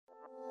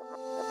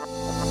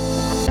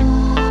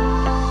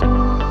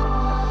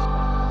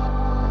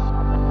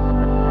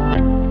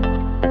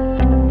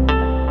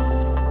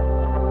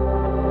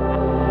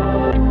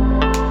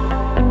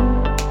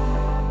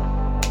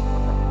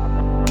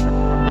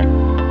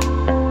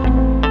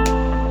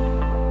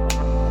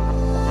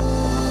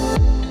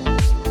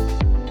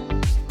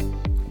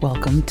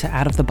welcome to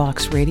Out of the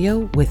Box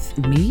Radio with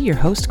me, your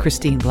host,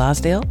 Christine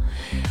Blasdale.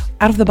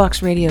 Out of the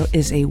Box Radio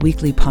is a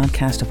weekly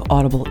podcast of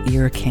audible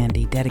ear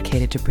candy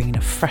dedicated to bringing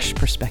a fresh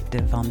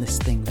perspective on this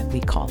thing that we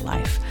call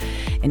life.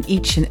 And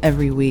each and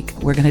every week,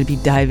 we're going to be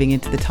diving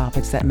into the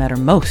topics that matter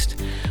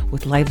most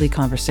with lively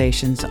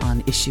conversations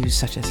on issues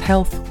such as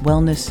health,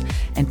 wellness,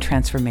 and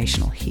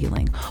transformational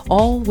healing,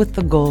 all with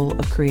the goal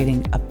of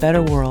creating a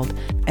better world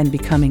and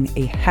becoming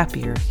a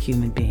happier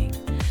human being.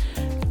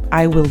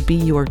 I will be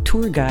your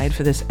tour guide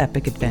for this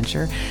epic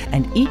adventure,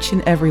 and each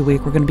and every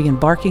week we're going to be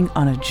embarking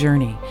on a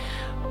journey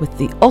with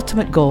the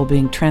ultimate goal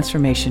being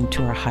transformation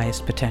to our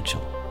highest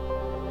potential.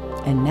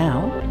 And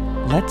now,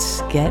 let's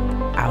get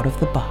out of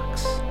the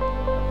box.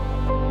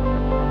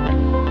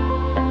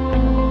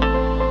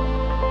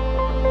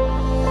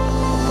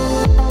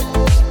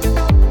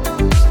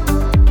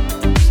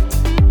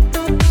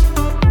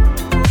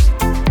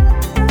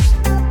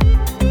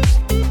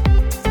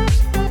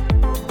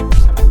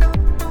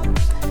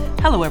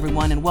 Hello,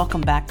 everyone, and welcome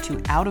back to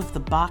Out of the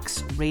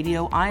Box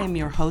Radio. I am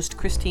your host,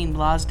 Christine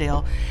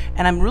Blasdale,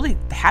 and I'm really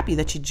happy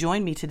that you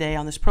joined me today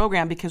on this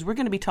program because we're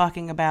going to be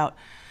talking about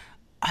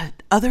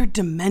other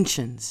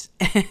dimensions.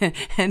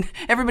 And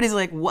everybody's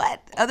like,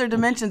 what? Other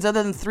dimensions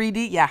other than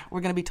 3D? Yeah,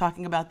 we're going to be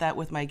talking about that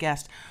with my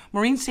guest.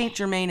 Maureen St.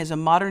 Germain is a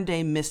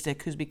modern-day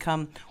mystic who's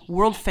become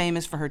world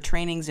famous for her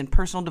trainings in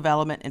personal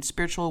development and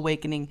spiritual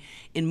awakening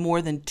in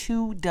more than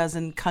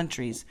 24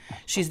 countries.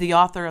 She's the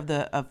author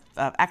of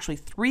actually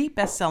 3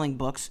 best-selling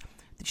books.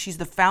 She's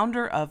the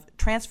founder of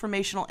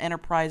Transformational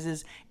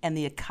Enterprises and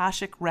the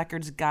Akashic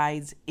Records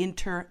Guides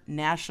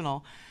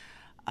International.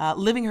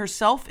 Living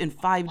herself in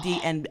 5D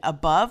and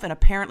above, and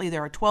apparently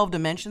there are 12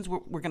 dimensions.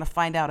 We're going to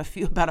find out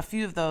about a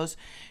few of those.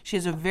 She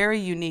has a very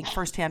unique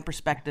firsthand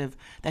perspective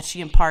that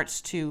she imparts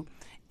to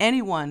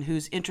anyone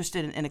who's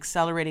interested in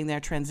accelerating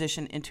their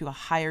transition into a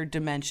higher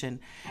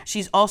dimension.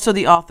 She's also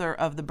the author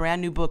of the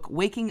brand new book,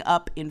 Waking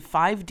Up in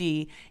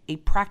 5D, A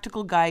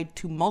Practical Guide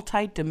to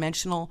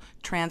Multidimensional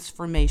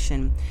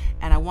Transformation.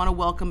 And I want to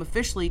welcome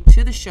officially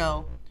to the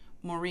show,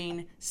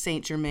 Maureen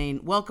St. Germain.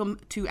 Welcome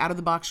to Out of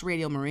the Box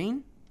Radio,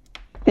 Maureen.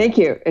 Thank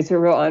you. It's a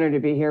real honor to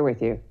be here with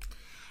you.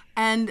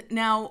 And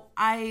now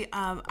I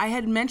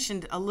had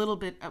mentioned a little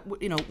bit,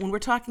 when we're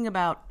talking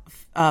about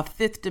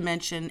fifth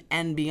dimension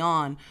and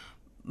beyond,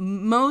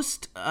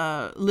 most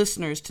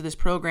listeners to this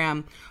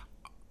program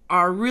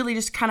are really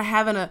just kind of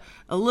having a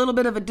little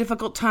bit of a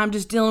difficult time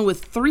just dealing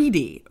with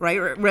 3D,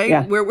 right?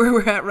 Yeah. Where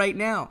we're at right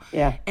now.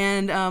 Yeah.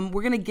 And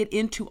we're going to get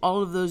into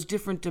all of those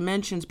different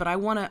dimensions, but I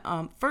want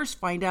to first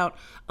find out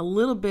a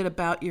little bit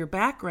about your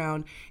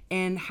background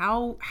and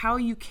how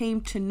you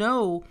came to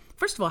know.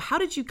 First of all, how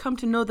did you come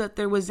to know that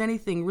there was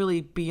anything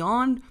really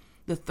beyond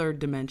the third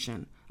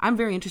dimension? I'm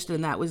very interested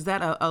in that. Was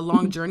that a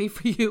long journey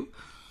for you?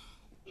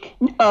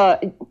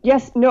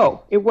 Yes,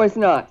 no, it was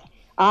not.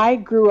 I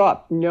grew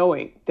up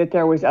knowing that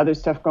there was other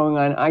stuff going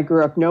on. I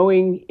grew up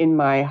knowing in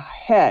my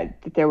head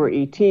that there were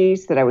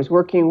ETs that I was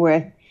working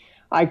with.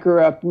 I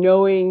grew up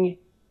knowing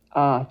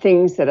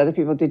things that other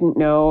people didn't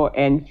know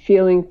and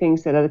feeling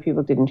things that other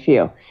people didn't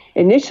feel.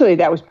 Initially,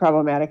 that was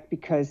problematic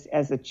because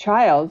as a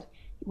child,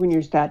 when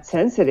you're that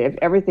sensitive,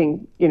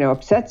 everything,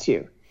 upsets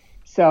you.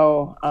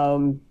 So,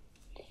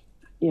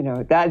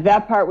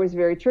 that part was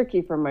very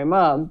tricky for my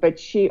mom, but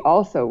she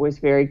also was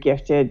very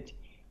gifted.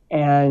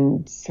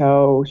 And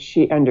so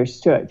she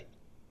understood.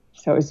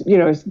 So it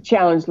was a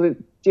challenge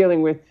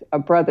dealing with a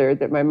brother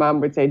that my mom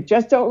would say,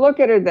 just don't look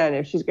at her then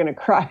if she's going to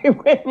cry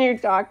when you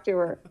talk to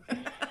her,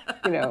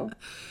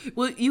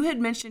 Well, you had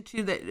mentioned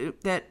too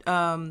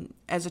that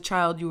as a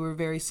child you were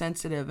very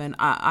sensitive, and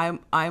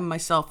I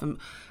myself am.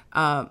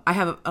 I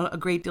have a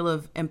great deal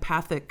of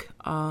empathic,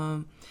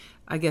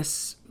 I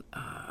guess.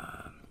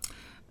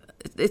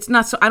 It's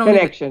not so. I don't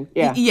connection.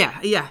 Yeah.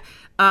 Yeah.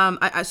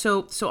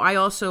 So I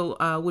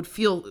also would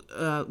feel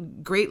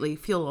greatly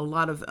feel a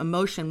lot of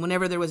emotion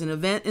whenever there was an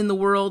event in the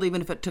world,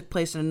 even if it took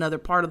place in another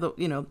part of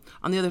the,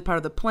 on the other part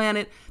of the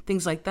planet,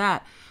 things like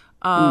that.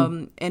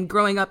 And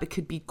growing up, it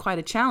could be quite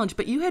a challenge.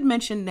 But you had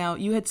mentioned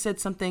you had said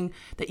something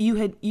that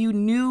you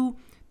knew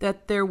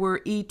that there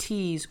were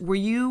ETs. Were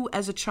you,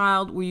 as a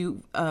child,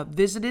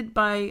 visited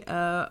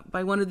by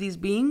one of these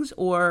beings,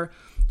 or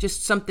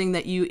just something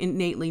that you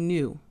innately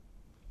knew?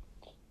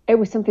 It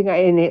was something I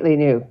innately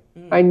knew.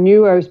 I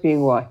knew I was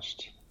being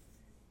watched.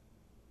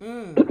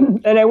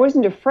 And I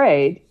wasn't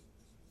afraid.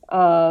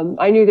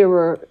 I knew there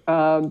were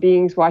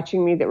beings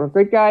watching me that were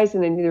good guys,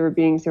 and I knew there were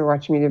beings that were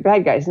watching me that were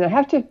bad guys. And I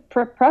have to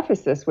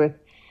preface this with,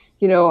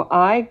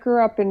 I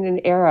grew up in an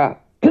era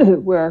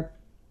where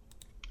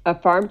a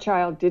farm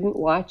child didn't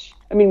watch.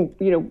 I mean,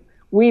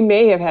 we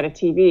may have had a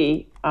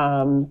TV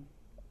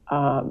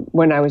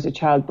when I was a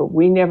child, but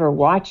we never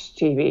watched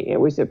TV.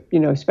 It was a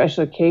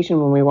special occasion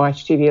when we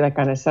watched TV, like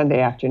on a Sunday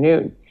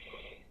afternoon.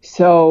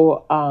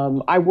 So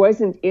I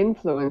wasn't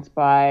influenced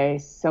by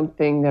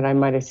something that I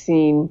might have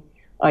seen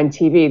on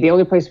TV. The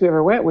only place we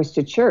ever went was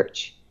to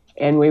church,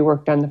 and we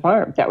worked on the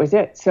farm. That was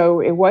it. So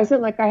it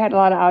wasn't like I had a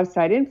lot of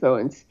outside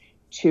influence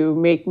to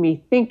make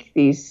me think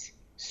these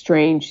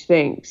strange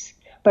things.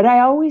 But I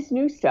always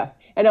knew stuff.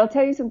 And I'll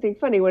tell you something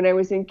funny. When I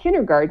was in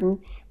kindergarten,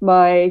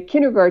 my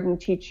kindergarten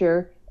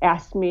teacher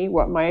asked me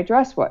what my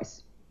address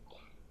was.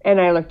 And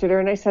I looked at her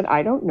and I said,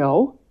 I don't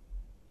know.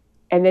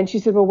 And then she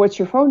said, well, what's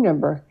your phone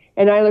number?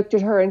 And I looked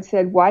at her and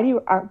said, why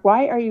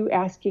are you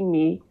asking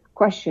me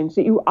questions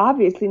that you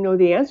obviously know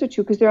the answer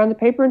to because they're on the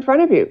paper in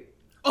front of you?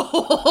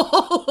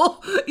 Oh,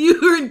 you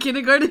were in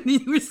kindergarten and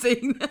you were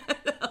saying that?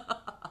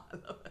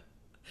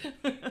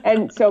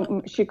 And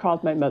so she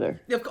called my mother.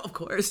 Of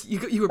course.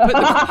 You were put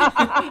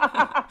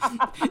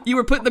you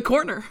were put in the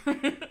corner.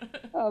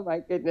 Oh, my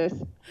goodness.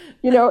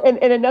 And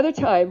another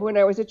time when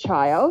I was a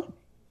child,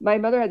 my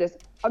mother had this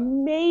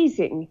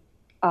amazing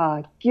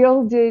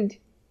gilded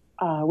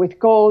with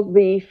gold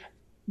leaf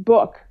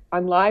book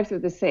on Lives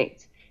of the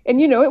Saints. And,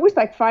 it was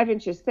like 5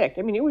 inches thick.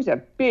 I mean, it was a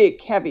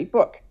big, heavy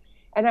book.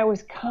 And I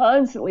was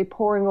constantly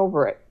poring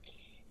over it.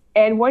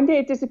 And one day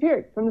it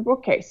disappeared from the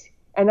bookcase.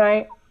 And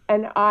I,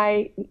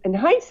 in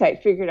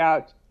hindsight, figured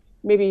out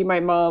maybe my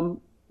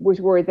mom was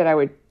worried that I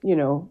would,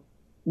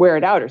 wear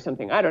it out or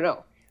something. I don't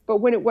know. But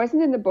when it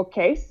wasn't in the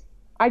bookcase,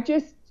 I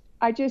just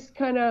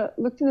kind of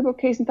looked in the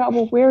bookcase and thought,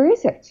 well, where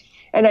is it?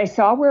 And I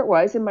saw where it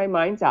was in my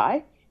mind's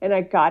eye. And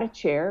I got a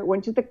chair,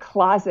 went to the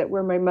closet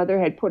where my mother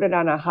had put it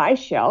on a high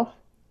shelf,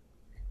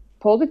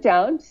 pulled it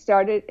down,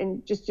 started,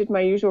 and just did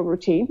my usual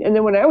routine. And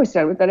then when I was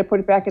done with that, I put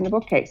it back in the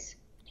bookcase.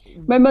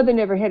 My mother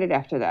never hid it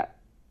after that.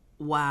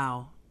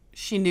 Wow.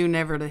 She knew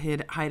never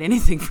to hide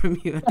anything from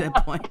you at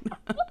that point.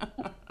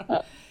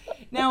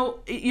 Now,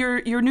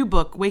 your new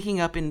book, Waking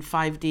Up in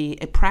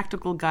 5D, A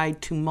Practical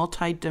Guide to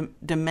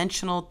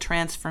Multi-Dimensional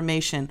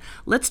Transformation.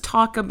 Let's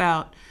talk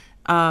about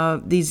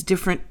these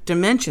different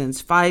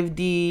dimensions,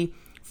 5D,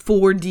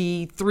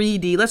 4D,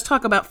 3D. Let's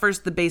talk about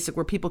first the basic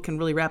where people can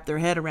really wrap their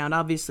head around,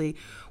 obviously,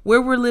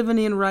 where we're living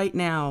in right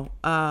now.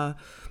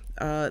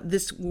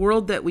 This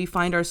world that we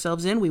find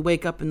ourselves in, we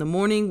wake up in the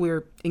morning,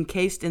 we're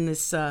encased in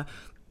this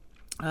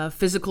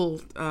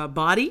physical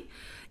body,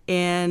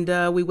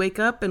 and we wake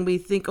up and we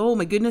think, oh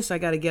my goodness, I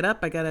got to get up,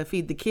 I got to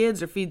feed the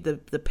kids or feed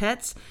the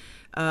pets,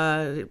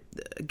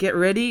 get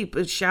ready,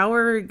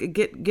 shower,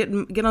 get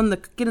in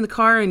the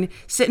car and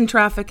sit in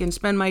traffic and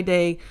spend my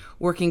day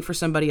working for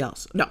somebody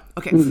else. No,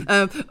 okay.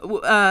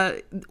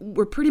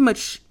 We're pretty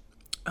much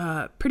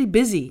pretty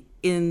busy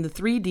in the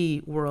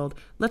 3D world.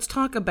 Let's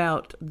talk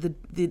about the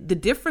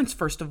difference,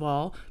 first of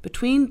all,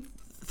 between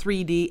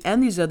 3D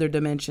and these other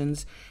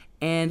dimensions,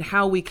 and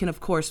how we can, of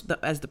course,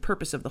 as the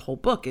purpose of the whole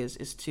book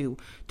is to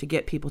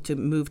get people to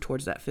move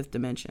towards that fifth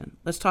dimension.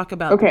 Let's talk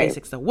about the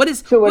basics, though. What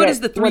is the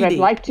 3D? What I'd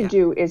like to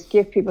do is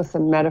give people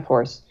some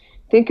metaphors.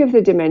 Think of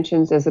the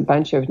dimensions as a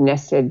bunch of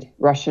nested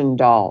Russian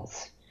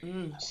dolls.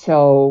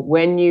 So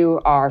when you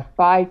are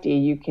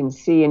 5D, you can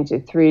see into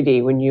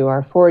 3D. When you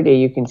are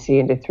 4D, you can see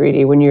into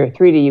 3D. When you're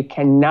 3D, you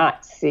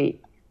cannot see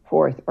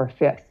fourth or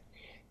fifth.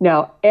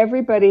 Now,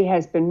 everybody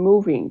has been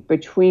moving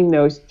between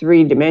those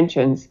three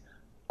dimensions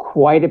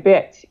quite a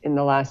bit in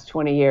the last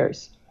 20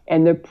 years.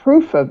 And the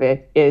proof of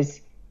it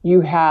is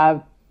you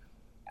have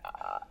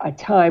a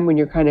time when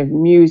you're kind of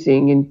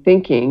musing and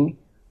thinking.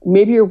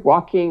 Maybe you're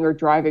walking or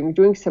driving or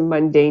doing some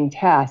mundane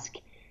task,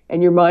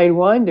 and your mind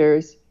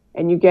wanders,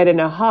 and you get an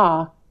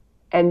aha,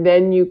 and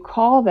then you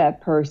call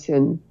that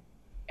person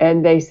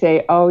and they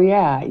say, oh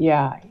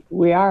yeah,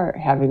 we are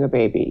having a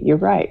baby. You're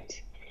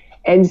right.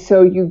 And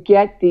so you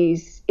get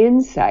these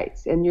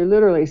insights, and you're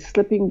literally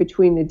slipping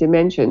between the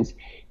dimensions.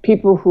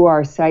 People who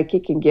are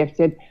psychic and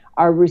gifted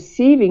are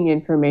receiving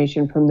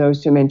information from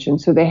those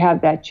dimensions, so they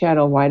have that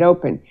channel wide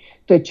open.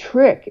 The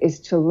trick is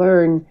to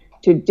learn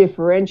to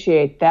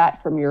differentiate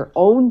that from your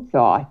own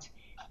thought,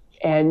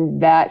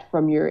 and that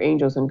from your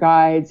angels and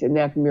guides, and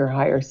that from your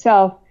higher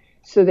self,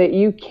 so that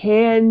you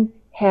can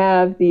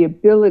have the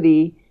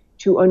ability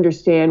to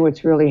understand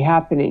what's really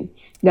happening.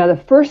 Now, the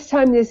first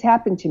time this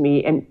happened to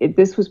me, and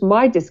this was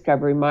my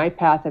discovery, my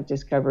path of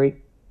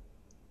discovery,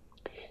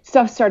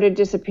 stuff started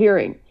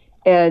disappearing.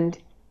 And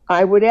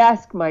I would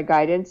ask my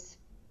guidance,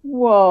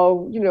 well,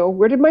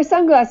 where did my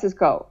sunglasses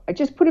go? I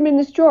just put them in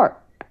this drawer.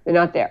 They're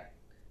not there.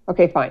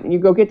 Okay, fine. And you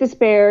go get the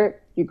spare,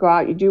 you go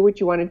out, you do what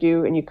you want to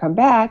do, and you come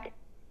back,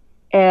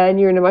 and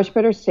you're in a much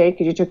better state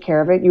because you took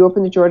care of it. You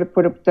open the drawer to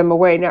put them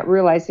away, not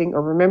realizing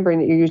or remembering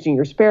that you're using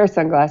your spare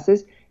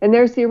sunglasses, and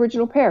there's the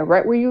original pair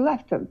right where you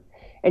left them.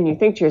 And you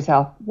think to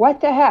yourself, what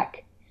the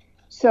heck?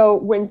 So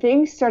when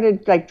things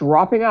started like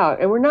dropping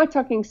out, and we're not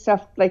talking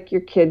stuff like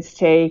your kids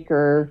take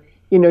or,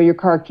 your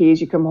car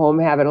keys, you come home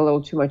having a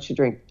little too much to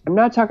drink. I'm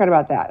not talking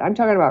about that. I'm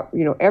talking about,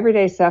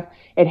 everyday stuff.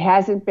 It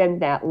hasn't been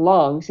that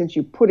long since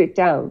you put it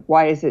down.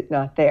 Why is it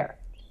not there?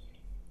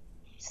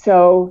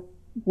 So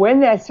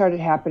when that started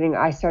happening,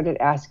 I started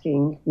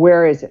asking,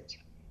 where is it?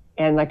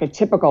 And like a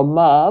typical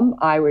mom,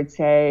 I would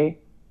say,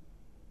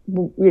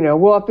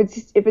 well,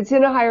 if it's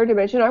in a higher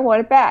dimension, I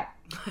want it back.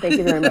 Thank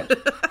you very much.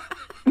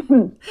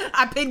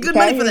 I paid good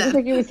money for that. Just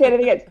like you would say to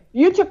the kids,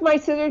 you took my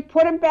scissors,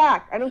 put them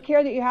back. I don't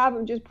care that you have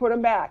them, just put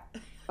them back.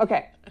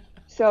 Okay.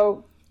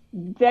 So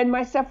then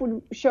my stuff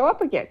would show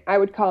up again. I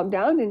would calm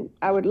down and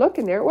I would look,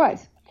 and there it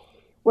was.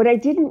 What I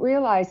didn't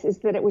realize is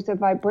that it was a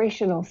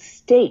vibrational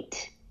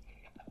state.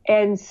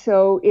 And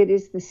so it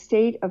is the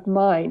state of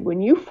mind.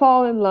 When you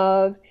fall in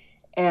love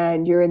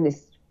and you're in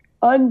this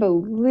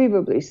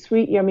unbelievably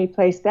sweet, yummy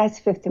place, that's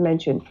fifth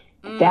dimension.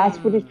 That's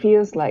what it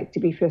feels like to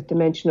be fifth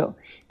dimensional,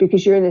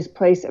 because you're in this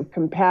place of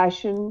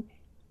compassion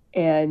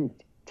and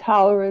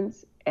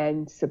tolerance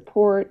and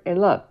support and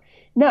love.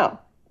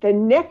 Now, the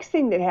next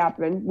thing that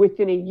happened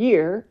within a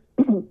year,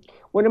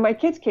 one of my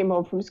kids came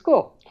home from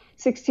school.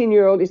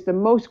 16-year-old is the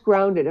most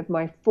grounded of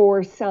my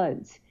 4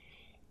 sons.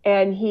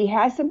 And he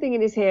has something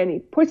in his hand. He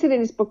puts it in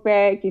his book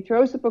bag. He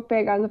throws the book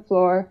bag on the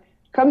floor,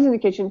 comes in the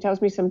kitchen,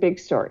 tells me some big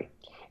story.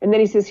 And then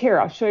he says, here,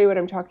 I'll show you what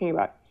I'm talking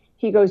about.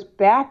 He goes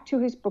back to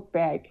his book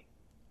bag,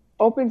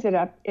 opens it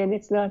up, and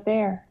it's not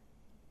there.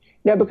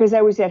 Now, because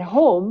I was at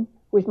home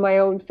with my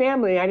own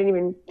family, I didn't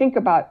even think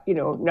about,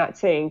 not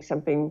saying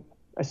something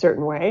a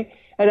certain way.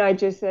 And I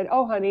just said,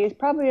 oh, honey, it's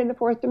probably in the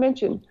 4th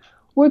dimension.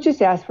 We'll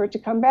just ask for it to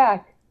come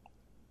back.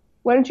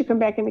 Why don't you come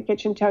back in the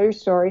kitchen, tell your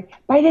story?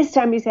 By this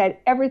time, he's had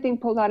everything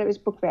pulled out of his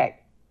book bag.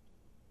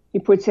 He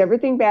puts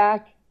everything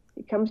back.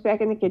 He comes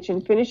back in the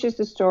kitchen, finishes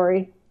the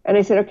story. And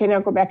I said, okay, now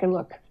go back and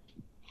look.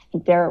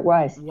 And there it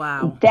was.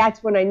 Wow. And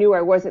that's when I knew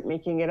I wasn't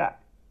making it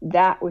up.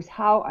 That was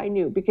how I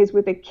knew. Because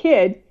with a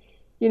kid,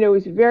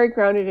 who's very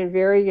grounded and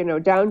very,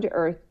 down to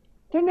earth,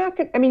 they're not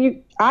going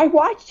to, I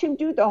watched him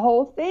do the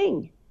whole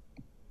thing.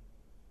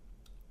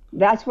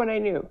 That's when I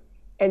knew.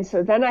 And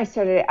so then I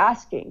started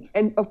asking.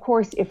 And of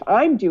course, if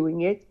I'm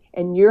doing it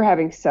and you're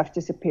having stuff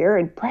disappear,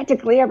 and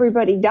practically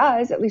everybody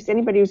does, at least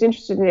anybody who's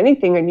interested in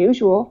anything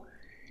unusual,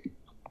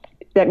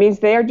 that means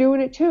they are doing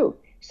it too.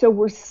 So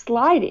we're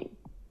sliding.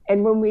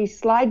 And when we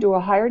slide to a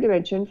higher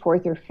dimension,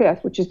 4th or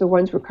 5th, which is the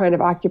ones we're kind of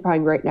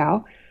occupying right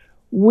now,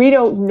 we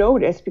don't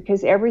notice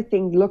because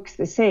everything looks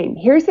the same.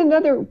 Here's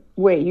another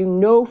way you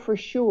know for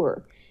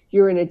sure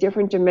you're in a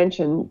different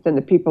dimension than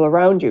the people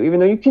around you, even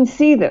though you can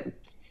see them.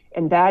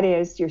 And that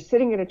is, you're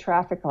sitting at a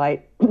traffic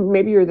light,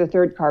 maybe you're the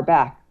 3rd car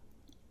back,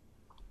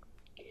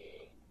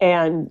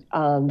 and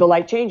the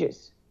light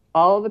changes.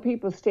 All the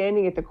people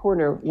standing at the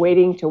corner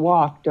waiting to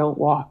walk don't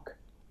walk.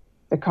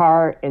 The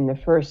car in the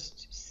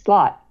first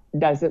slot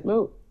doesn't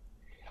move.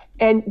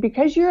 And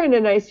because you're in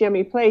a nice,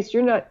 yummy place,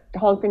 you're not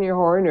honking your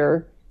horn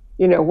or,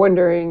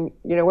 wondering,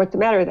 what's the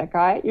matter with that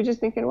guy. You're just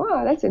thinking,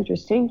 wow, that's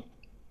interesting.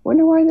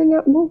 Wonder why they're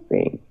not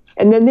moving.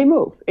 And then they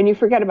move, and you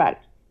forget about it.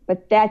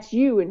 But that's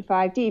you in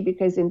 5D,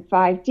 because in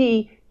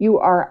 5D, you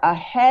are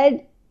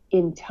ahead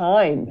in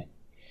time.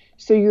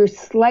 So you're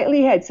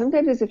slightly ahead.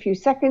 Sometimes it's a few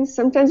seconds.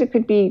 Sometimes it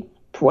could be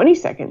 20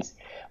 seconds.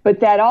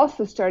 But that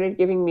also started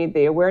giving me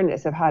the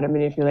awareness of how to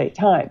manipulate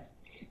time.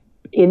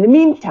 In the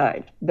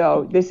meantime,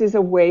 though, this is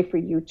a way for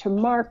you to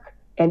mark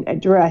and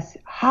address,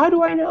 how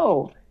do I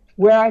know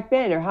where I've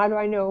been, or how do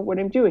I know what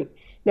I'm doing?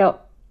 Now,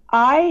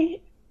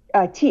 I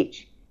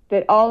teach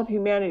that all of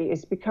humanity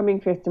is becoming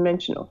 5th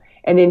dimensional.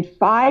 And in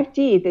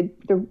 5D,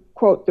 the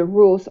quote, the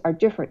rules are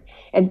different.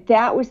 And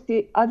that was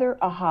the other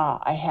aha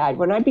I had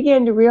when I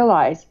began to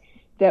realize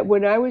that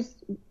when I was,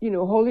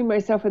 holding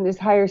myself in this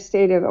higher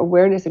state of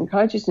awareness and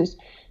consciousness,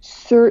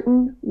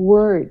 certain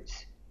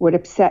words would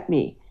upset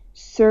me.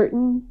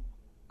 Certain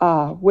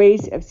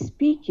ways of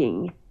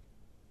speaking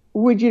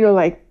would,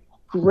 like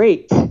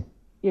grate,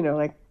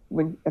 like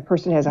when a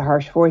person has a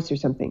harsh voice or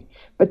something.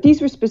 But these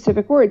were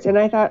specific words. And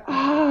I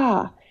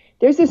thought,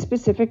 there's a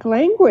specific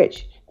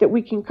language that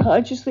we can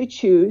consciously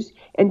choose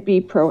and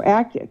be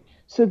proactive.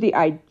 So the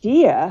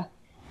idea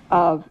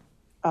of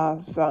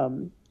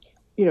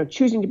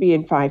choosing to be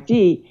in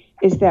 5D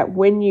is that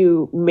when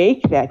you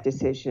make that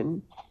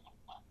decision,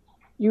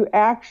 you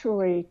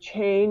actually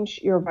change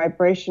your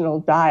vibrational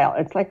dial.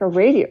 It's like a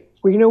radio.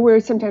 Where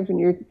sometimes when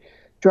you're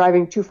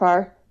driving too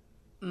far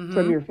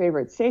from your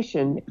favorite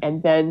station,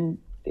 and then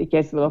it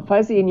gets a little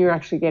fuzzy and you're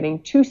actually getting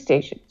 2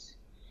 stations.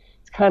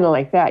 It's kind of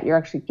like that. You're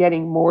actually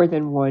getting more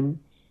than one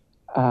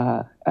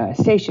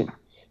station.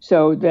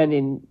 So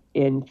then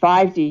in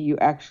 5D, you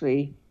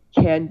actually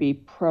can be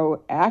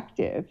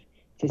proactive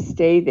to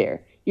stay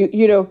there.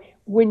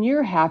 When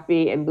you're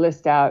happy and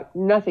blissed out,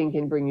 nothing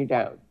can bring you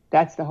down.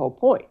 That's the whole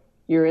point.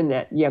 You're in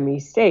that yummy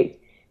state.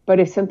 But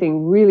if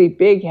something really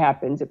big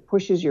happens, it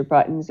pushes your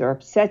buttons or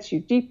upsets you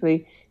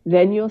deeply,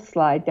 then you'll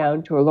slide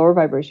down to a lower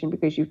vibration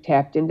because you've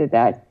tapped into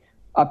that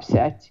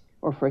upset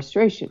or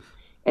frustration.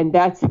 And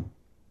that's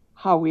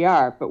how we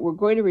are. But we're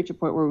going to reach a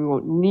point where we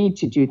won't need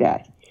to do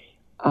that.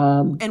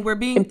 And we're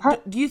being,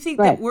 do you think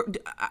that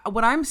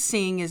what I'm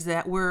seeing is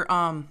that we're,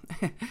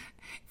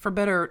 for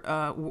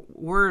better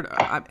word,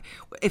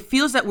 it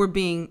feels that we're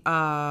being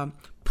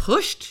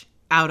pushed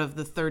out of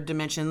the 3rd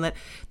dimension. Let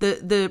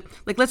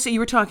like, let's say you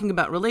were talking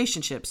about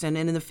relationships, and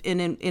in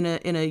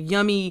a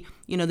yummy,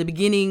 the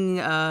beginning,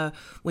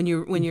 when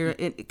you're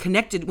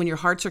connected, when your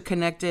hearts are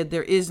connected,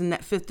 there is in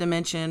that 5th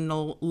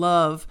dimensional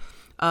love,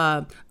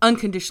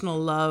 unconditional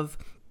love,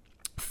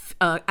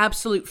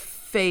 absolute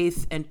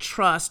faith and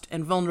trust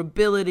and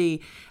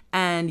vulnerability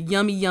and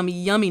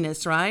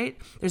yumminess, right?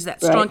 There's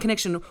that strong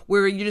connection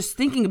where you're just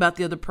thinking about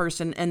the other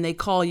person and they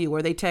call you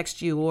or they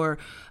text you, or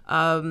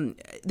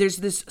there's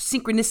this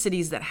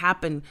synchronicities that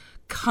happen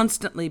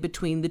constantly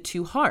between the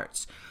 2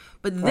 hearts.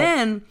 But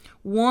then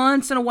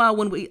once in a while,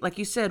 when we, like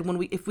you said,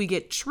 if we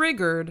get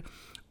triggered,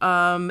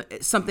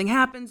 something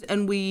happens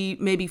and we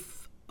maybe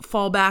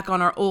fall back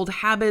on our old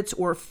habits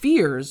or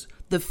fears,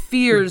 the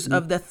fears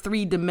of the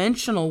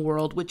three-dimensional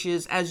world, which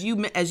is, as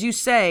you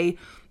say,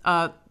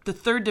 the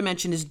third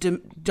dimension is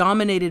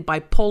dominated by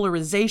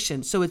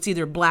polarization. So it's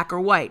either black or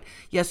white,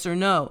 yes or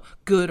no,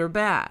 good or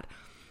bad.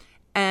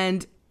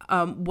 And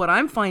what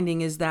I'm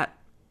finding is that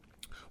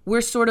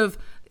we're sort of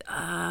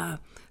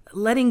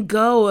letting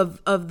go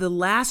of the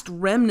last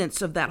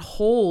remnants of that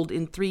hold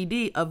in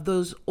 3D of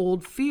those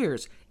old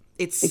fears.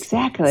 It's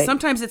exactly.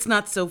 Sometimes it's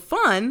not so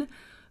fun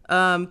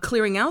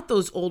clearing out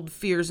those old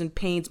fears and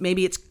pains.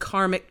 Maybe it's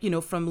karmic,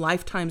 from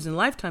lifetimes and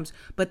lifetimes.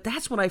 But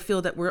that's what I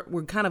feel that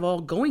we're kind of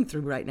all going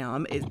through right now.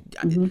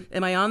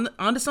 Am I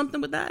onto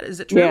something with that? Is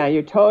it true? Yeah,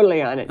 you're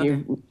totally on it.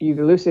 Okay. You've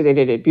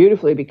elucidated it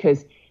beautifully,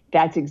 because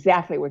that's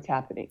exactly what's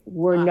happening.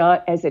 We're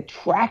not as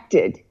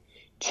attracted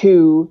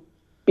to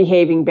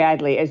behaving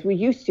badly as we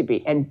used to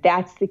be. And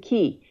that's the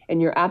key.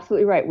 And you're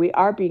absolutely right. We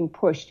are being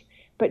pushed,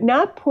 but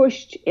not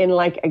pushed in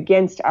like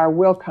against our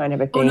will kind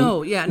of a thing. Oh,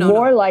 no. Yeah, no.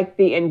 More like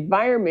the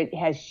environment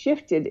has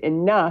shifted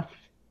enough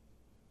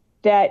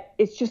that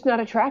it's just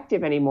not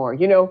attractive anymore.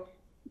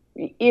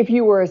 If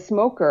you were a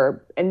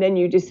smoker and then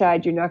you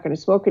decide you're not going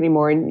to smoke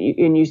anymore and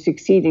you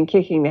succeed in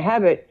kicking the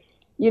habit,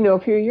 a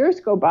few years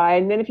go by,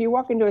 and then if you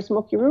walk into a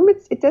smoky room,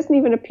 it doesn't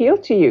even appeal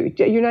to you.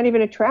 You're not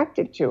even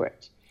attracted to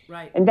it.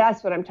 Right. And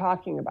that's what I'm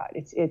talking about.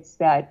 It's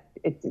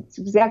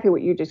exactly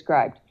what you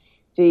described.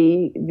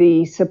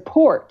 The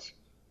support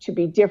to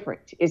be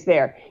different is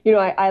there.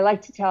 I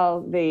like to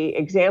tell the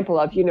example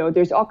of,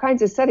 there's all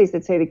kinds of studies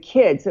that say the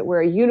kids that wear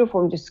a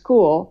uniform to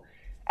school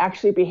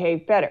actually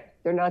behave better.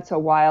 They're not so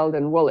wild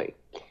and woolly.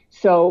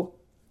 So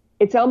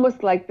it's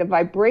almost like the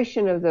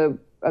vibration of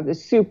the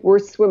soup we're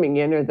swimming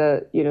in, or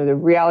the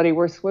reality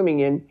we're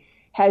swimming in,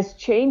 has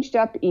changed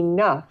up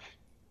enough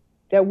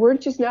that we're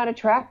just not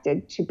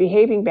attracted to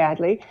behaving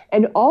badly.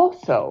 And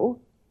also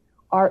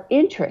our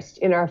interest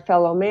in our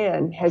fellow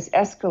man has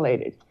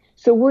escalated.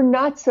 So we're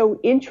not so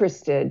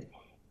interested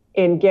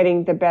in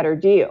getting the better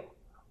deal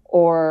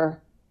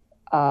or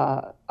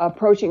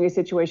approaching a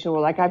situation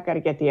where, like, I've got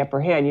to get the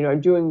upper hand,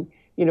 doing,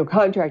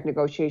 contract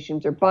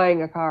negotiations or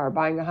buying a car or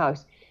buying a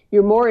house.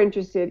 You're more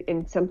interested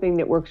in something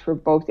that works for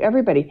both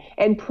everybody.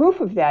 And proof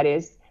of that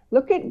is,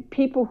 look at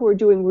people who are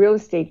doing real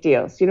estate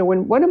deals.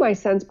 When one of my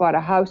sons bought a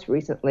house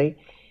recently,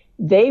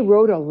 they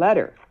wrote a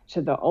letter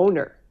to the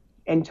owner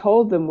and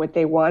told them what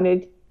they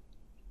wanted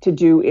to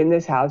do in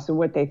this house and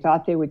what they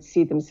thought they would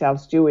see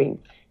themselves doing.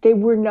 They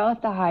were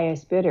not the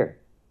highest bidder,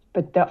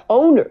 but the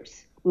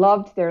owners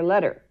loved their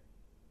letter.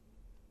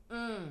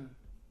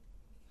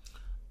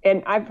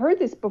 And I've heard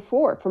this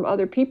before from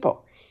other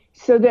people.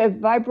 So the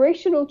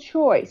vibrational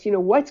choice,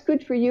 what's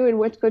good for you and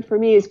what's good for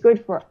me is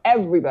good for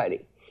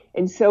everybody.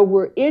 And so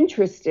we're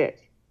interested,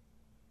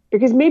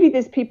 because maybe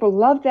these people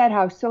love that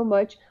house so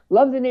much,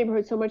 love the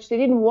neighborhood so much, they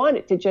didn't want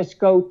it to just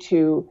go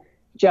to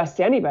just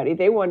anybody.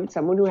 They wanted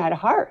someone who had a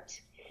heart.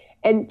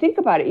 And think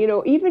about it,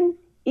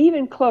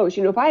 even clothes,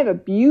 if I have a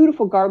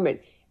beautiful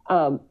garment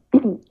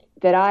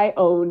that I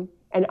own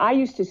and I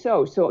used to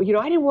sew. So,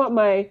 I didn't want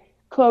my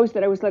clothes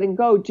that I was letting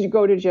go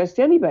to just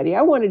anybody.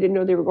 I wanted to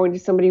know they were going to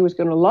somebody who was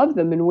going to love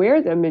them and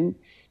wear them and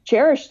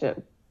cherish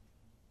them.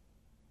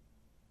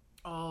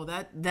 Oh,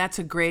 that's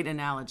a great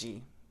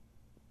analogy.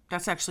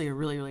 That's actually a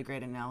really, really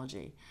great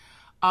analogy.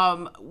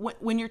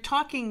 When you're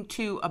talking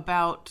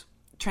about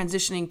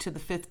transitioning to the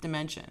fifth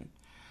dimension,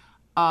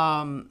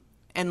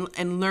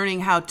 and learning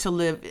how to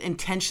live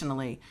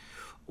intentionally,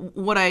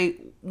 what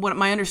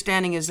my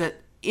understanding is that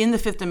in the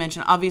fifth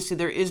dimension, obviously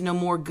there is no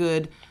more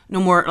good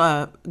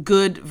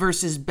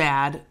versus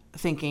bad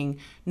thinking,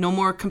 no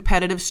more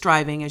competitive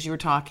striving, as you were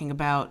talking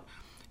about,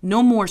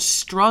 no more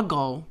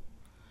struggle,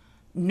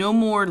 no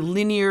more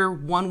linear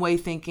one-way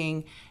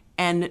thinking,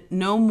 and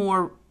no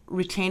more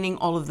retaining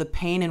all of the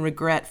pain and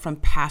regret from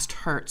past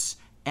hurts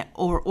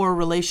or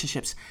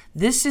relationships.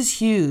 This is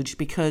huge,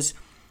 because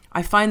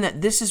I find that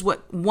this is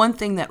one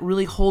thing that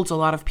really holds a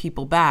lot of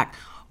people back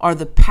are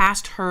the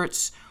past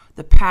hurts,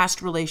 the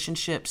past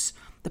relationships,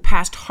 the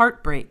past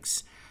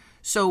heartbreaks.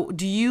 So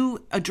do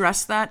you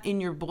address that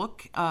in your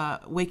book,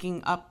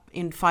 Waking Up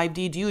in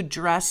 5D? Do you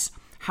address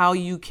how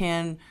you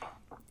can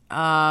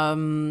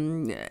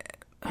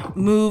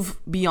move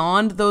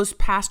beyond those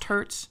past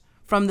hurts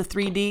from the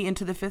 3D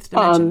into the fifth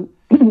dimension?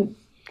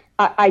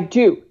 I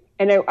do.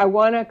 And I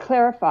want to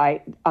clarify,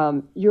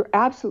 you're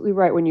absolutely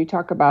right when you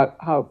talk about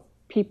how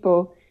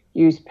people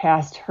use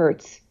past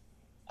hurts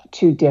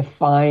to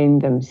define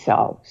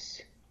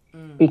themselves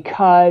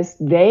because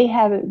they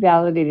haven't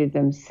validated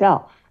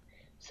themselves.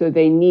 So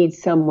they need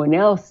someone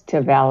else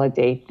to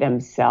validate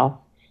themselves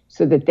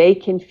so that they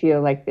can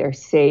feel like they're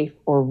safe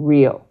or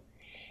real.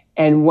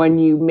 And when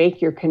you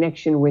make your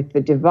connection with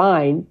the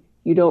divine,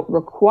 you don't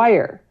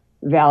require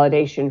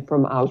validation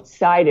from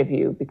outside of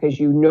you because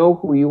you know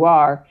who you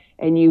are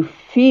and you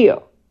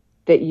feel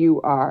that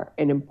you are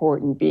an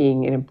important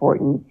being, an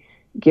important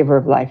giver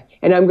of life.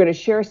 And I'm going to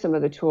share some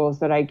of the tools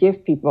that I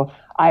give people.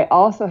 I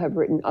also have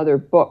written other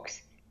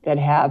books that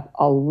have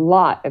a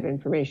lot of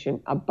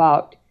information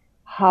about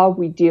how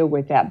we deal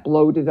with that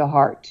blow to the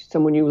heart.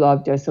 Someone you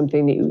love does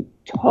something that you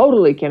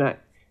totally cannot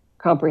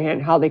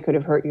comprehend how they could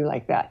have hurt you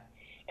like that.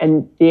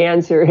 And the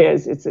answer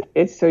is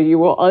it's so you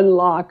will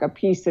unlock a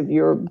piece of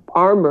your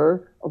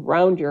armor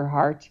around your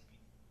heart,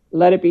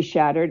 let it be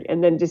shattered,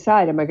 and then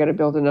decide, am I going to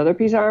build another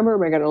piece of armor, or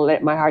am I going to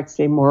let my heart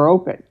stay more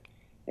open?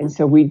 And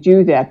so we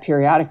do that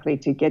periodically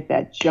to get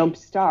that jump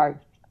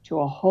start to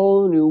a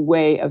whole new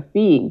way of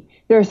being.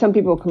 There are some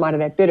people who come out of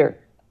that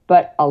bitter,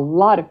 but a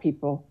lot of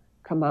people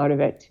come out of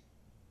it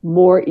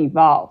more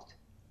evolved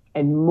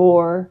and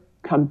more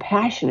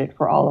compassionate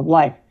for all of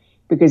life,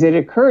 because it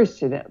occurs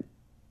to them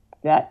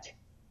that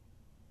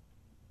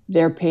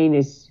their pain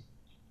is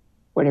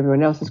what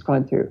everyone else has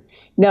gone through.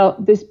 Now,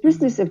 this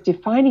business of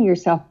defining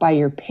yourself by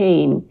your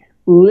pain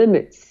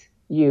limits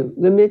you,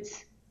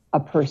 limits a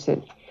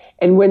person.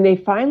 And when they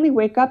finally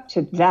wake up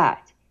to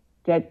that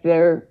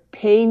their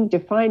pain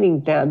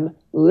defining them,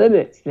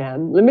 limits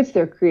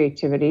their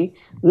creativity,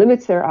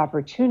 limits their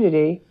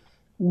opportunity,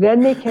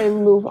 then they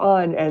can move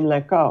on and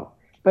let go.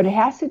 But it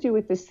has to do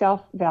with the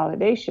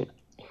self-validation.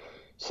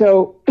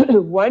 So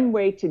one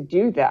way to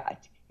do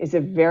that is a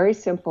very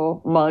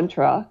simple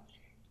mantra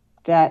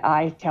that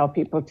I tell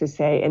people to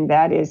say, and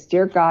that is,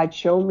 Dear God,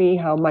 show me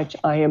how much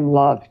I am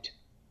loved.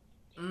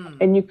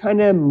 And you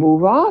kind of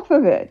move off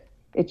of it.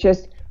 It's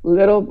just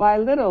little by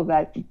little,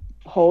 that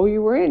hole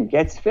you were in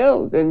gets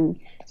filled, and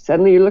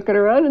suddenly you're looking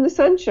around and the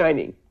sun's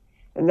shining.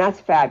 And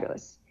that's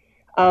fabulous.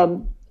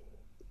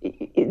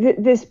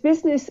 This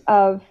business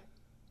of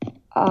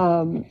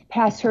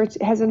past hurts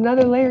has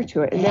another layer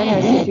to it, and that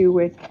has to do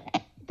with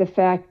the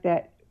fact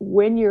that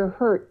when you're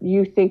hurt,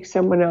 you think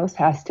someone else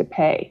has to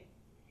pay.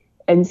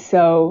 And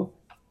so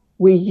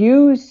we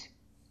use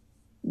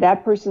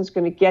that person's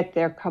going to get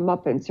their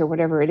comeuppance or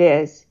whatever it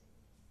is,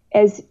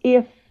 as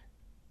if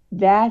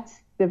that's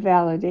the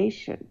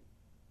validation.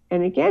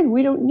 And again,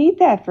 we don't need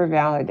that for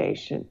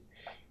validation.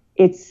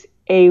 It's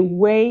a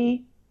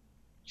way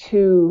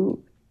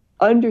to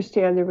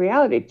understand the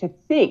reality, to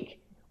think,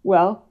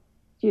 well,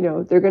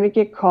 they're going to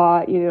get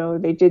caught,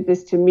 they did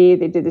this to me,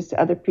 they did this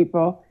to other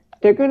people,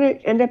 they're going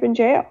to end up in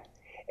jail.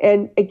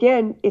 And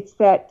again, it's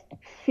that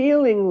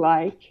feeling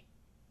like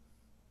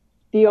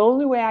the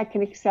only way I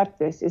can accept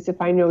this is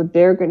if I know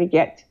they're going to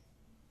get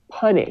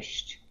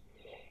punished.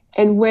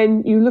 And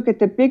when you look at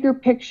the bigger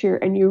picture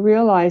and you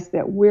realize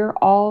that we're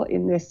all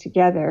in this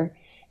together,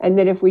 and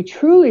that if we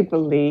truly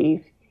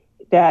believe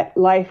that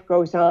life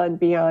goes on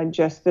beyond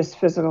just this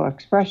physical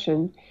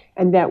expression,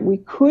 and that we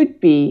could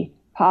be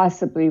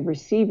possibly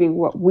receiving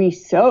what we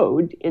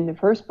sowed in the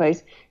first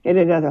place in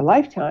another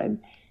lifetime,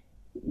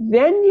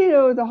 then,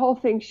 the whole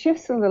thing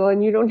shifts a little,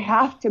 and you don't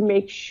have to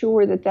make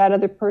sure that that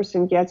other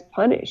person gets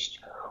punished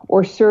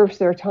or serves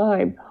their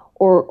time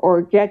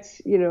or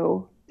gets,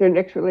 their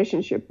next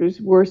relationship is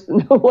worse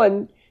than the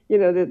one,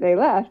 that they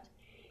left.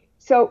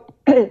 So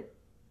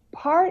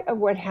part of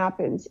what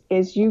happens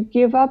is you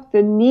give up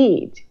the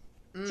need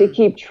to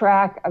keep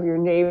track of your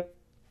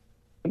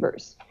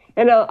neighbors.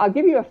 And I'll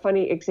give you a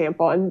funny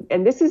example,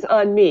 and this is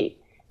on me.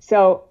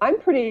 So I'm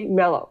pretty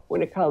mellow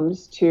when it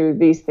comes to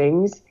these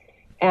things.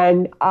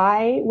 And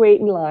I wait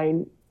in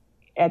line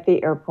at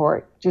the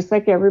airport, just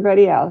like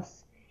everybody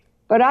else.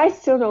 But I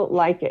still don't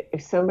like it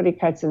if somebody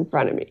cuts in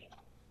front of me.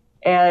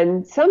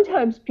 And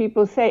sometimes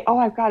people say, oh,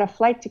 I've got a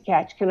flight to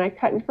catch. Can I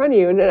cut in front of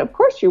you? And then, of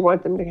course, you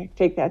want them to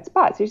take that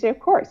spot. So you say, of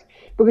course,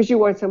 because you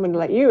want someone to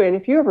let you in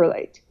if you're ever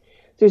late.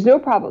 There's no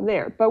problem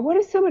there. But what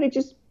if somebody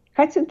just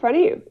cuts in front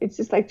of you? It's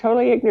just like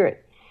totally ignorant.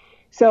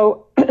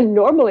 So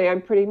normally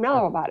I'm pretty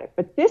mellow about it.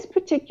 But this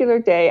particular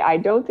day, I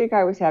don't think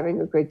I was having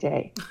a good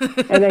day.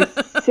 And I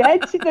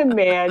said to the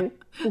man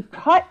who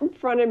cut in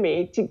front of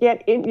me to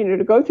get in,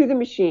 to go through the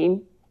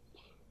machine,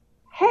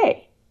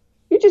 hey,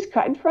 you just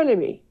cut in front of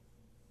me.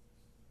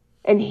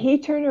 And he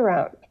turned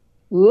around,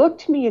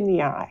 looked me in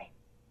the eye,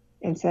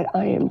 and said,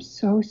 I am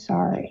so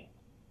sorry.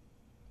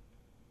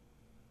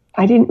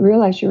 I didn't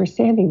realize you were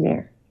standing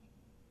there.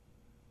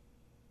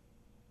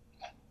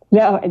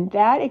 Now, in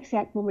that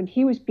exact moment,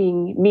 he was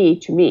being me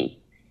to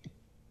me.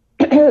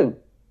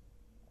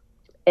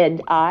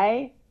 And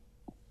I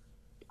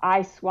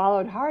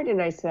swallowed hard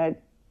and I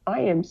said, I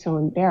am so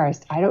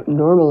embarrassed. I don't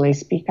normally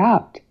speak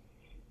out.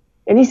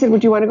 And he said,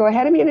 would you want to go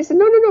ahead of me? And I said,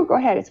 no, go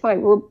ahead. It's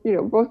fine.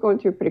 We're both going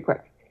through pretty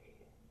quick.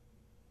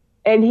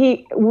 And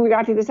when we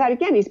got to the side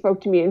again, he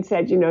spoke to me and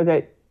said,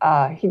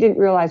 that he didn't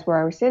realize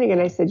where I was standing. And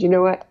I said, you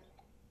know what?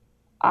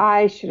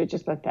 I should have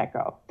just let that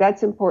go.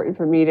 That's important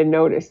for me to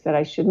notice, that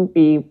I shouldn't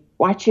be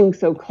watching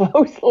so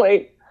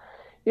closely.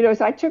 So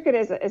I took it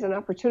as an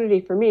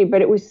opportunity for me,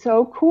 but it was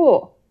so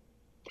cool.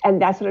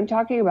 And that's what I'm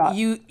talking about.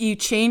 You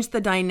changed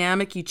the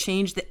dynamic, you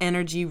changed the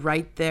energy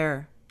right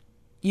there.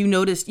 You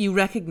noticed, you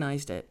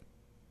recognized it.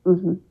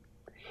 Mm-hmm.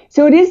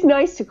 So it is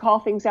nice to call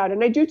things out.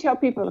 And I do tell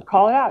people to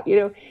call it out,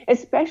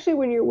 especially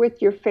when you're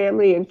with your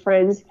family and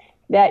friends.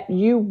 that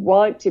you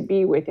want to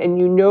be with and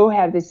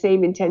have the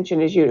same intention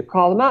as you, to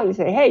call them out and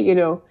say, hey,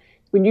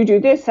 when you do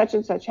this, such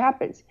and such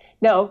happens.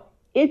 Now,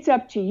 it's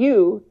up to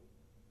you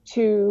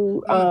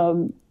to,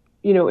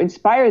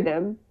 inspire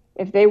them.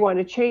 If they want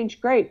to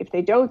change, great. If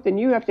they don't, then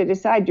you have to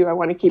decide, do I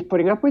want to keep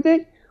putting up with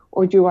it,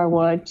 or do I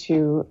want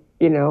to,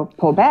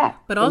 pull back?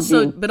 But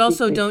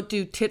also don't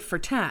do tit for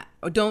tat.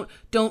 Or don't,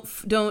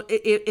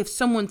 if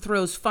someone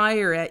throws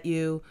fire at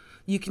you,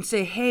 you can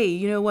say, hey,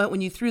 you know what?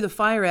 When you threw the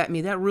fire at me,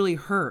 that really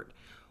hurt.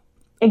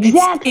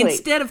 Exactly.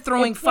 Instead of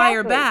throwing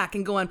fire back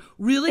and going,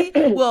 really?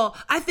 Well,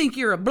 I think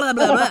you're a blah,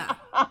 blah,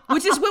 blah,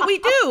 which is what we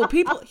do.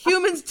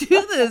 Humans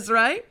do this,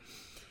 right?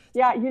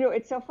 Yeah,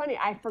 it's so funny.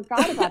 I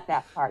forgot about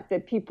that part,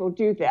 that people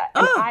do that.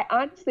 And I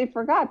honestly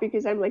forgot,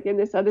 because I'm like in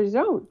this other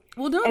zone.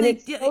 Well, no,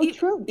 it's so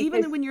true.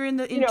 Even when you're in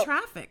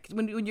traffic,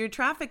 when you're in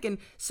traffic and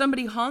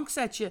somebody honks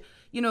at you,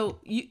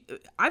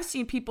 I've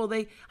seen people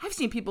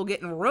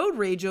getting road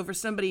rage over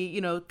somebody,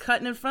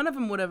 cutting in front of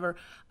them, whatever.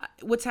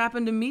 What's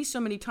happened to me so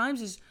many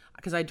times is,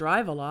 because I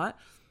drive a lot,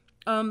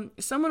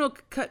 someone will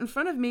cut in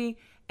front of me,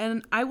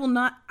 and I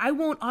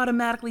won't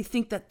automatically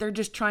think that they're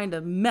just trying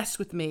to mess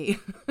with me.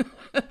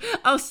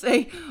 I'll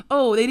say,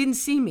 oh, they didn't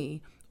see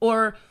me.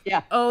 Or,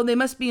 oh, they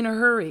must be in a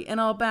hurry, and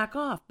I'll back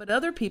off. But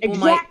other people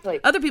might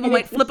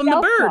flip them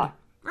the bird.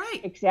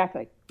 Right.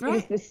 Exactly. Right.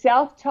 It's the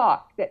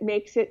self-talk that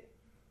makes it,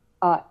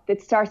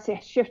 that starts to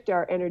shift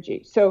our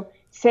energy. So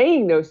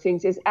saying those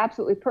things is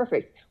absolutely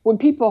perfect. When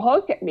people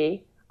honk at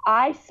me,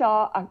 I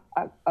saw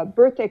a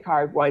birthday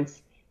card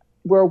once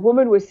where a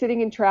woman was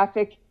sitting in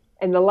traffic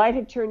and the light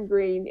had turned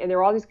green and there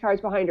were all these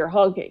cars behind her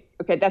honking.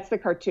 Okay, that's the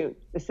cartoon,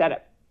 the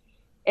setup.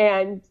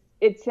 And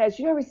it says,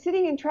 I was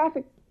sitting in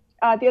traffic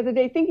the other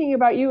day thinking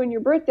about you and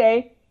your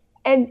birthday,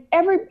 and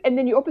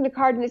then you open the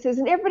card and it says,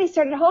 and everybody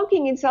started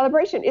honking in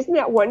celebration. Isn't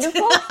that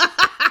wonderful?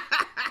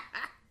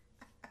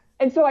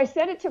 And so I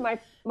sent it to my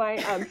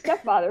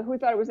stepfather, who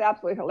thought it was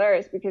absolutely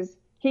hilarious, because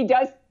he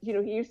does, he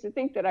used to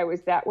think that I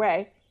was that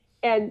way.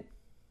 And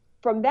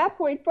from that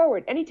point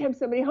forward, anytime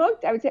somebody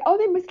honked, I would say, oh,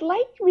 they must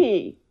like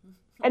me.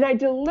 And I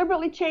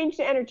deliberately changed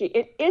the energy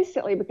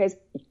instantly, because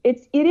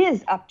it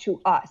is up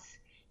to us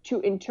to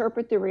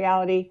interpret the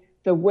reality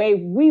the way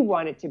we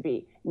want it to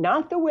be,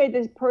 not the way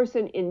this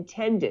person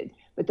intended,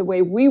 but the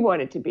way we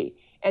want it to be.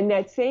 And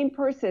that same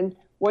person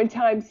one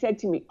time said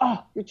to me, oh,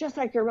 you're just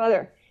like your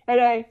mother.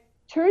 And I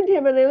turned to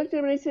him and I looked at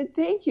him and I said,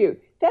 thank you.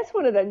 That's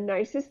one of the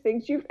nicest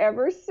things you've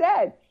ever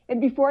said.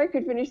 And before I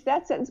could finish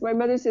that sentence, my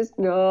mother says,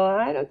 no,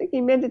 I don't think he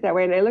meant it that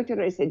way. And I looked at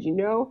her and I said,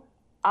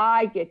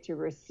 I get to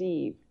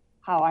receive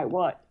how I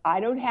want. I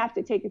don't have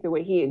to take it the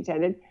way he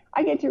intended.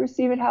 I get to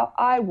receive it how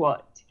I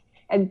want.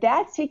 And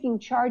that's taking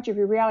charge of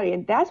your reality.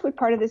 And that's what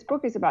part of this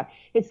book is about.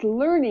 It's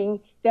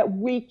learning that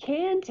we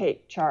can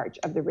take charge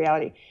of the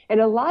reality. And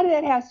a lot of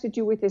that has to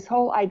do with this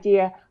whole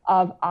idea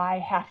of I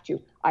have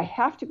to. I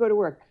have to go to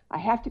work. I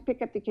have to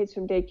pick up the kids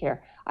from daycare.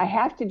 I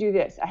have to do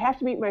this. I have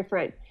to meet my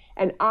friend.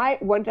 And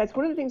that's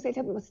one of the things I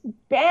tell people,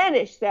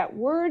 banish that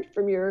word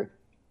from your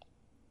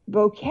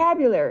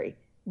vocabulary.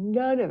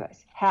 None of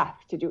us have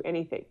to do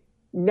anything.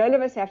 None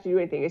of us have to do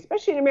anything,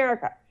 especially in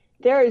America.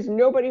 There is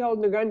nobody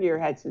holding a gun to your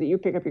head so that you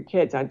pick up your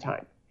kids on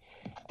time.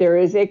 There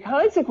is a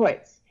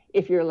consequence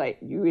if you're late.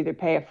 You either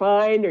pay a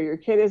fine or your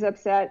kid is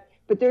upset,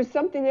 but there's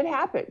something that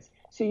happens.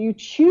 So you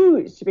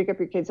choose to pick up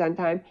your kids on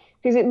time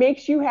because it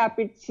makes you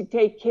happy to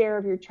take care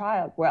of your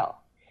child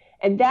well.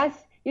 And that's,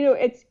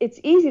 it's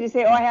easy to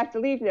say, oh, I have to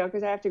leave now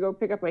because I have to go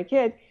pick up my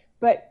kid.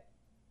 But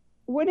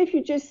what if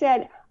you just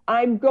said,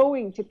 I'm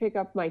going to pick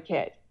up my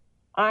kid?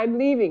 I'm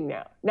leaving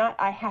now, not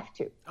I have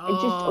to.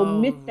 And just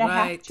omit the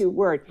have to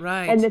word.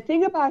 Right. And the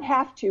thing about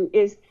have to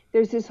is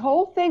there's this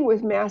whole thing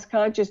with mass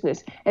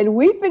consciousness. And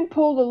we've been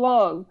pulled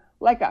along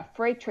like a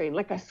freight train,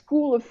 like a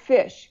school of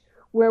fish,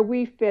 where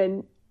we've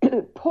been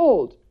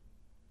pulled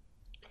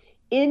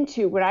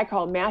into what I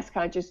call mass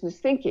consciousness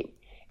thinking.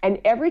 And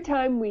every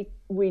time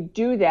we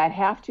do that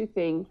have to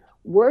thing,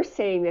 we're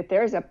saying that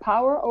there's a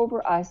power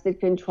over us that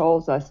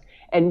controls us.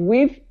 And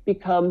we've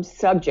become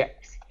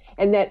subjects.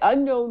 And that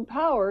unknown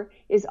power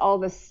is all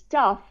the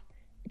stuff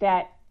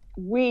that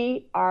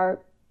we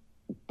are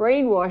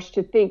brainwashed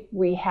to think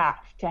we have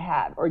to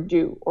have or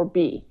do or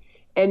be.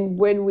 And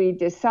when we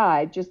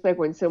decide, just like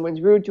when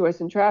someone's rude to us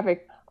in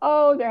traffic,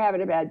 oh, they're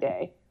having a bad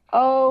day.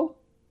 Oh,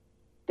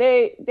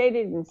 they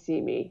didn't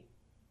see me.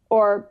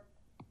 Or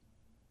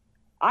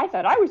I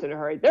thought I was in a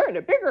hurry. They're in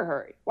a bigger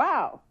hurry.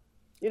 Wow.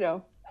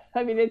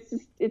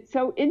 It's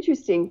so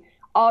interesting.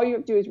 All you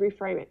have to do is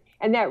reframe it.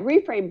 And that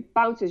reframe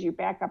bounces you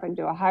back up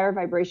into a higher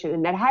vibration.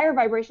 And that higher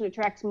vibration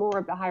attracts more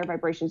of the higher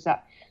vibration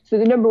stuff. So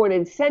the number one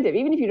incentive,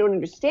 even if you don't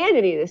understand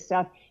any of this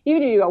stuff,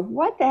 even if you go,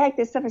 what the heck,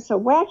 this stuff is so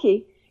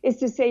wacky, is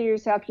to say to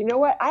yourself, you know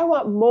what? I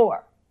want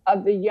more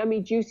of the yummy,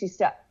 juicy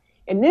stuff.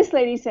 And this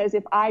lady says,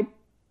 if I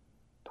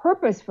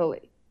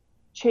purposefully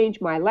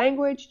change my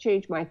language,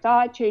 change my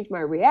thought, change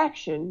my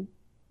reaction,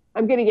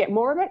 I'm going to get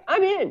more of it.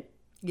 I'm in.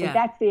 Yeah. And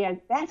that's the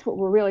end. That's what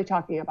we're really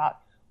talking about.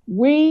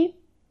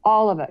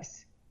 All of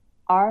us,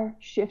 are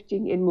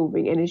shifting and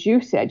moving. And as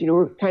you said,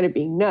 we're kind of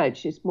being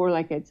nudged. It's more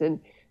like it's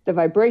the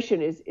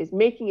vibration is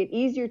making it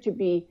easier to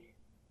be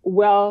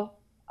well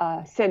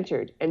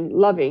centered and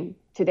loving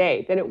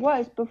today than it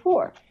was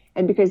before.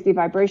 And because the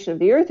vibration of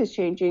the earth is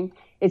changing,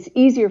 it's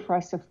easier for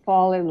us to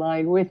fall in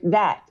line with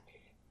that.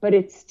 But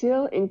it's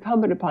still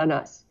incumbent upon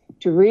us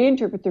to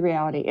reinterpret the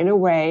reality in a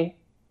way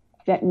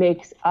that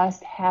makes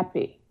us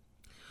happy.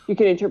 You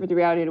can interpret the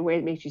reality in a way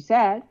that makes you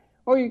sad,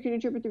 or you can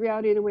interpret the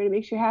reality in a way that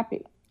makes you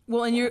happy.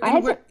 Well, and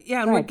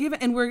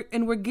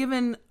we're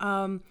given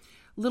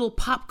little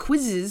pop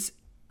quizzes,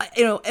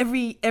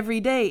 every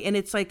day, and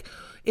it's like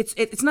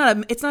it's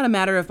not a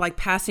matter of like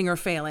passing or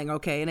failing,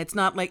 okay? And it's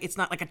not like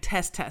a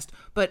test,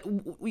 but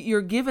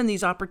you're given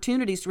these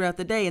opportunities throughout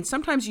the day, and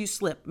sometimes you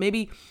slip.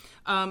 Maybe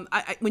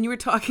when you were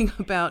talking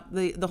about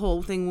the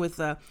whole thing with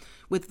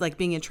like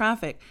being in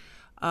traffic,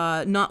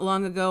 not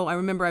long ago, I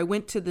remember I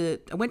went to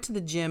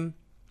the gym,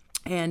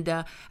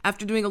 and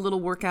after doing a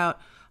little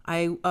workout,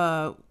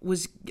 I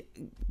was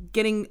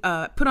getting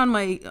put on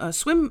my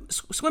swim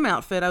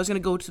outfit. I was going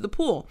to go to the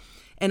pool,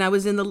 and I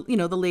was in the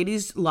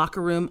ladies'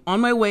 locker room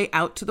on my way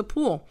out to the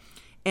pool.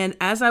 And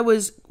as I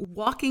was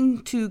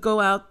walking to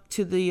go out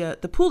to the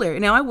pool area,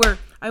 now I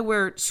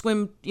wear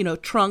swim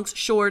trunks,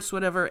 shorts,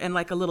 whatever, and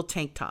like a little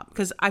tank top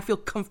because I feel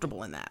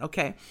comfortable in that.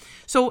 Okay,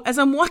 so as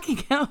I'm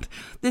walking out,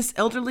 this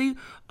elderly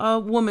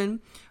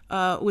woman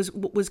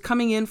was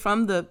coming in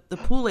from the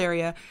pool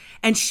area,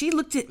 and she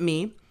looked at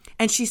me.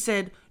 And she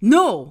said,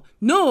 no,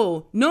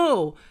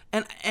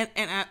 and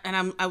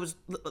I was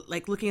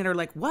like looking at her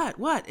like,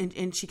 what?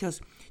 And she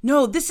goes,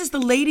 no, this is the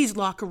ladies'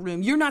 locker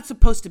room. You're not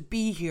supposed to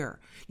be here.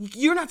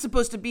 You're not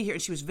supposed to be here.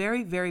 And she was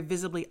very, very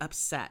visibly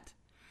upset.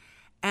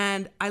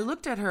 And I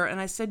looked at her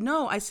and I said,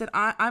 no. I said,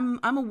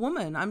 I'm a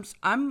woman.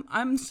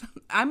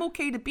 I'm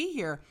okay to be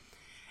here.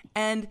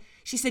 And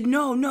she said,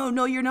 no,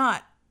 you're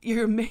not.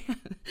 You're a man.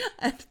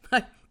 And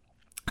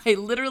I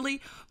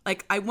literally,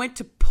 like, I went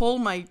to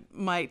pull I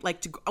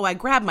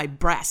grabbed my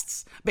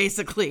breasts,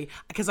 basically,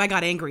 because I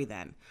got angry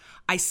then.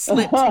 I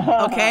slipped,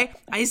 okay?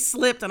 I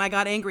slipped and I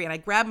got angry and I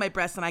grabbed my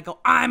breasts and I go,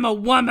 I'm a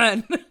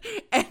woman.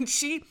 and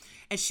she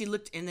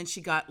looked, and then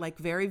she got like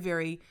very,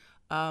 very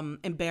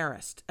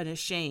embarrassed and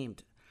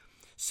ashamed.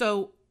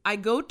 So I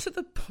go to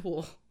the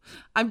pool.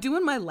 I'm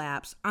doing my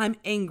laps. I'm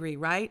angry,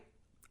 right?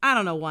 I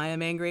don't know why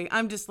I'm angry.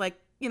 I'm just like,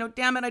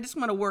 damn it, I just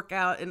want to work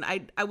out. And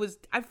I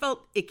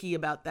felt icky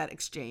about that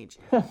exchange.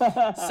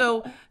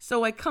 So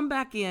I come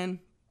back in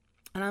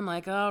and I'm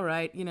like, all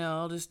right,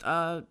 I'll just,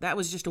 that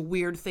was just a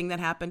weird thing that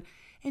happened.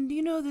 And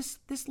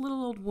this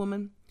little old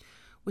woman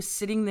was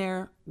sitting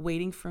there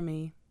waiting for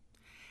me.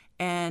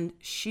 And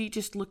she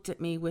just looked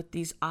at me with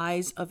these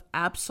eyes of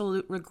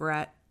absolute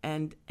regret.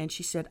 And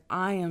she said,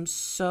 I am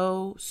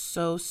so,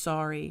 so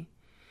sorry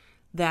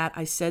that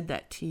I said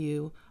that to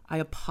you. I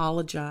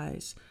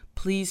apologize.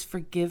 Please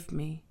forgive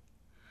me.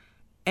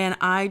 And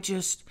I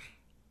just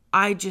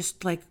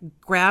like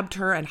grabbed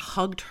her and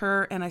hugged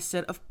her. And I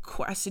said, of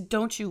course, I said,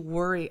 don't you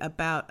worry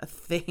about a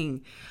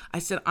thing. I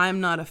said,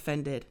 I'm not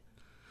offended.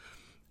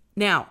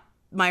 Now,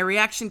 my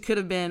reaction could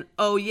have been,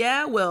 oh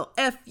yeah, well,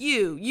 F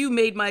you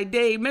made my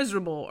day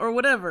miserable or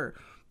whatever.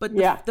 But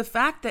the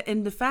fact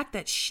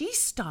that she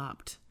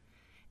stopped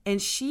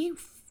and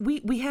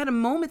we had a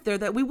moment there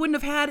that we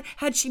wouldn't have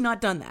had she not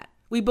done that.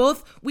 We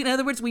both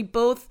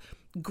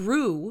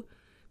grew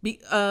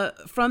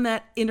from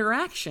that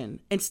interaction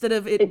instead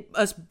of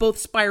us both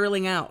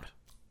spiraling out.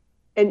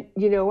 And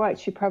you know what?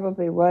 She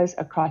probably was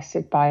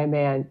accosted by a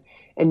man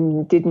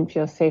and didn't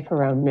feel safe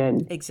around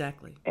men.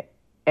 Exactly.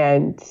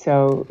 And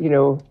so,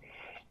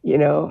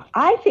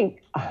 I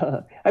think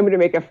I'm going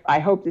to I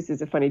hope this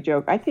is a funny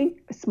joke. I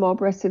think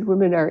small-breasted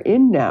women are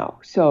in now.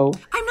 So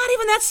I'm not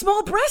even that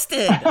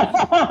small-breasted.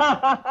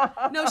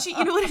 No,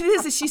 you know what it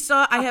is she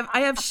saw I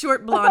have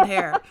short blonde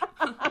hair.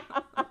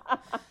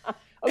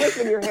 Oh,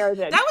 listen, your hair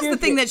then. That was the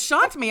thing that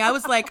shocked me. I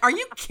was like, are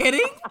you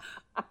kidding?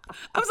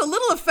 I was a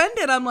little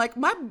offended. I'm like,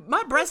 my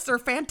breasts are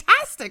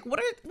fantastic.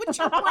 What's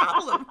your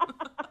problem?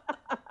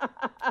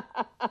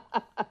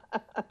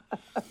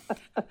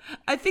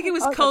 I think it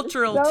was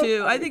cultural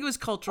too. I think it was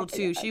cultural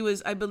too. She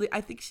was,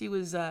 I think she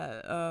was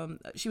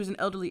an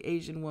elderly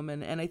Asian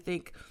woman, and I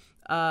think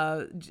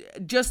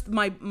just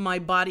my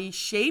body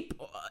shape,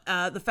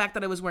 the fact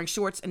that I was wearing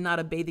shorts and not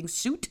a bathing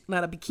suit,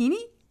 not a bikini,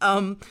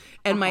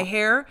 and my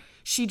hair,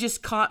 she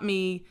just caught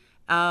me.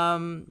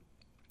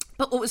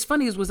 But what was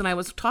funny was when I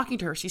was talking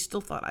to her, she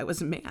still thought I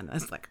was a man. I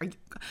was like,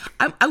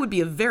 I would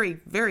be a very,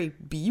 very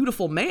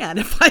beautiful man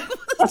if I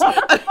was.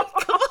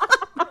 Come on.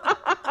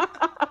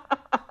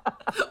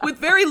 With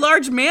very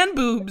large man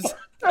boobs.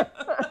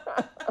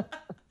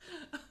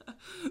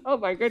 Oh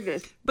my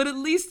goodness. But at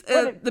least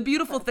the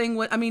beautiful thing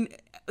was,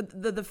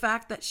 the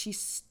fact that she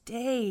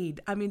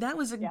stayed. That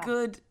was a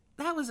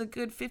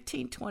good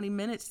 15, 20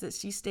 minutes that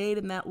she stayed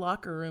in that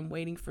locker room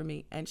waiting for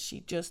me. And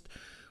she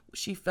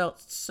felt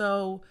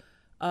so,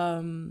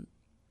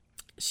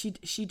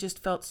 she just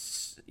felt,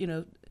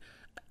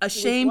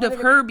 ashamed of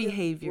her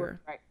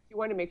behavior. Right. You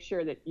want to make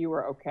sure that you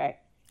were okay.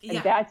 And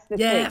yeah. That's the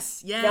thing.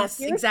 Yes,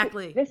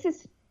 exactly. This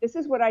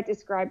is what I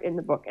describe in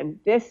the book. And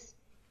this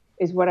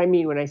is what I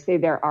mean when I say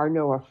there are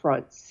no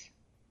affronts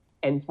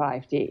in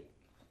 5D.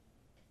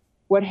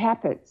 What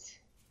happens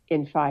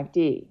in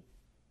 5D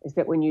is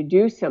that when you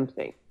do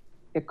something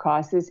that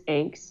causes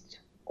angst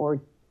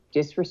or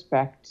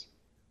disrespect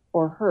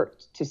or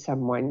hurt to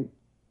someone,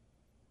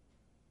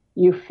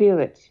 you feel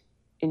it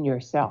in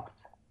yourself.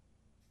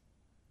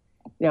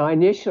 Now,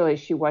 initially,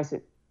 she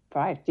wasn't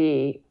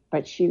 5D,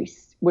 but she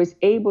was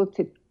able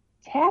to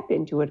tap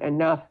into it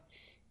enough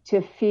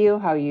to feel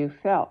how you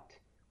felt,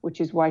 which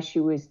is why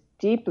she was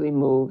deeply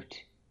moved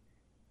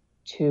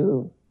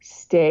to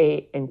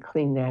stay and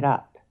clean that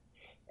up.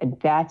 And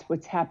that's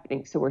what's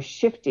happening. So we're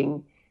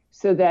shifting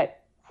so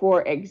that,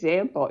 for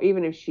example,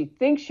 even if she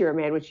thinks you're a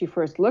man, when she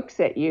first looks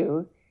at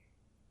you,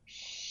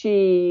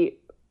 she,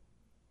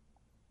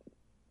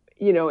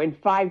 in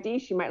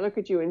 5D, she might look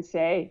at you and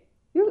say,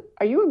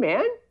 are you a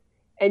man?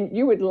 And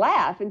you would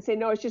laugh and say,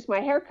 no, it's just my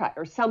haircut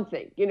or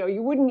something.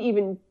 You wouldn't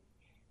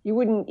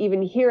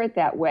even hear it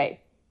that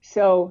way.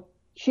 So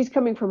she's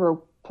coming from her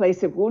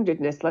place of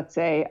woundedness, let's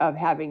say, of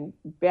having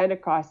been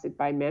accosted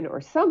by men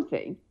or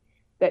something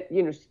that,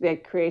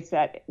 that creates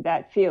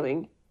that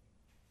feeling,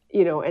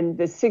 and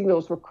the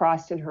signals were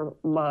crossed in her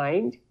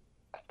mind,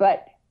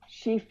 but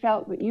she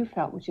felt what you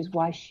felt, which is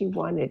why she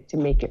wanted to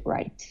make it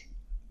right.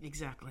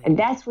 Exactly. And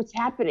that's what's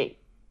happening.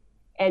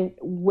 And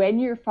when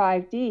you're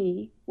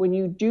 5D, when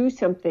you do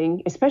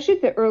something, especially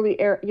at the early,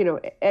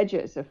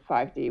 edges of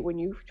 5D, when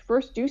you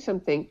first do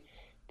something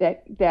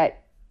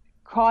that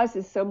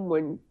causes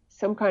someone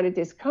some kind of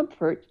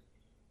discomfort,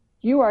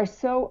 you are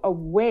so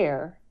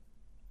aware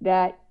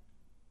that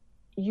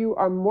you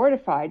are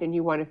mortified and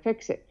you want to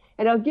fix it.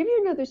 And I'll give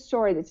you another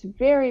story that's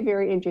very,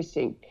 very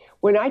interesting.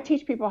 When I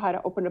teach people how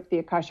to open up the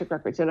Akashic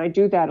Records, and I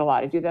do that a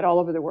lot, I do that all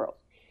over the world.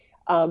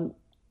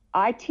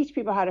 I teach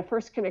people how to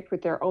first connect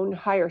with their own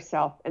higher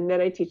self, and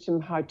then I teach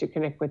them how to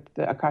connect with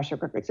the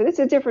Akashic Records. And it's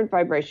a different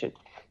vibration.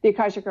 The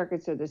Akashic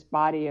Records are this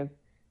body of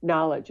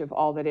knowledge of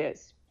all that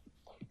is.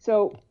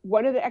 So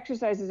one of the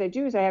exercises I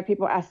do is I have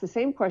people ask the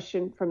same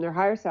question from their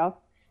higher self,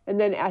 and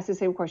then ask the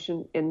same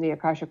question in the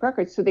Akashic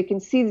Records so they can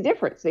see the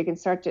difference. They can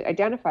start to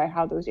identify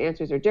how those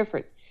answers are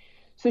different.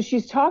 So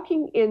she's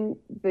talking in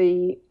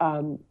the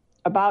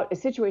about a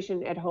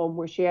situation at home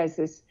where she has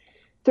this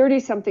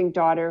 30-something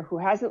daughter who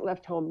hasn't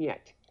left home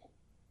yet.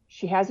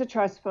 She has a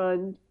trust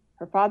fund.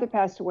 Her father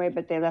passed away,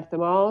 but they left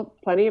them all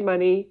plenty of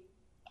money.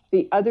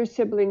 The other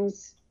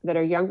siblings that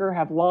are younger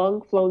have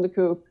long flown the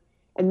coop.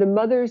 And the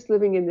mother's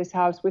living in this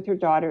house with her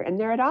daughter, and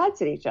they're at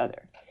odds at each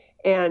other.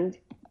 And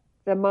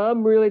the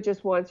mom really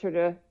just wants her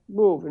to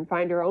move and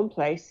find her own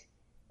place.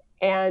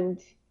 And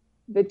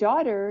the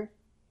daughter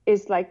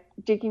is like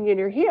digging in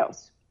her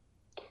heels.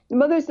 The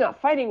mother's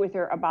not fighting with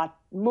her about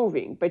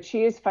moving, but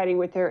she is fighting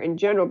with her in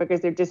general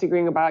because they're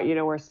disagreeing about,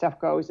 where stuff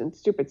goes and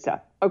stupid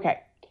stuff. Okay.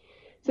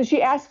 So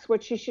she asks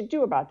what she should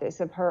do about this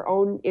of her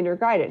own inner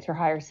guidance, her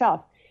higher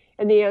self.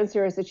 And the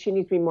answer is that she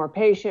needs to be more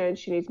patient,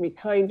 she needs to be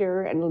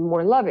kinder and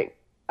more loving.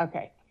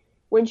 Okay.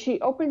 When she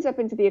opens up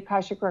into the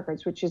Akashic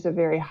Records, which is a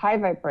very high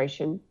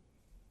vibration,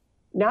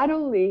 not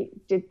only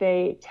did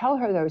they tell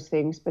her those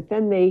things, but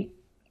then they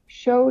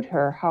showed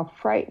her how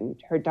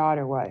frightened her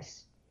daughter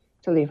was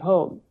to leave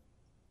home.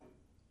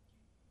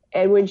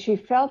 And when she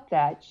felt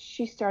that,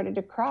 she started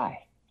to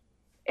cry.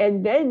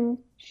 And then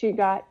she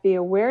got the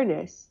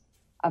awareness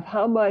of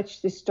how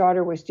much this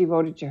daughter was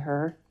devoted to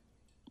her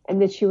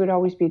and that she would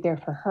always be there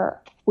for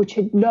her, which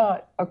had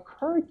not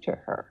occurred to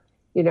her.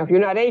 If you're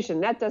not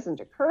Asian, that doesn't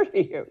occur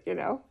to you,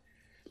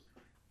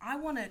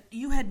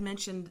 You had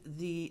mentioned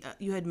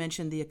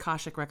the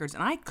Akashic Records,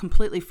 and I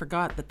completely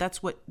forgot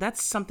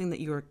that's something that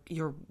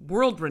you're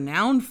world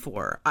renowned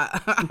for.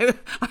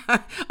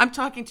 I'm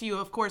talking to you,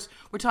 of course.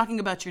 We're talking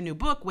about your new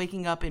book,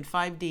 Waking Up in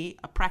 5D: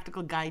 A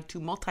Practical Guide to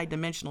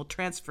Multidimensional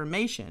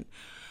Transformation.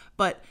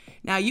 But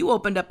now you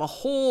opened up a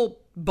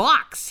whole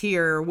box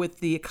here with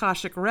the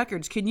Akashic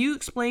Records. Can you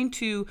explain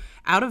to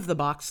out of the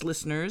box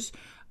listeners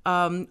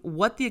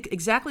what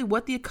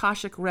the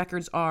Akashic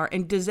Records are,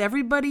 and does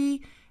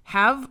everybody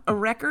have a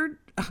record?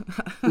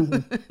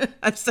 Mm-hmm.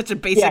 That's such a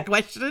basic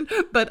question,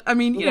 but I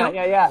mean,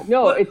 yeah.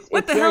 No,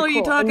 what the hell are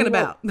you talking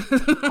about?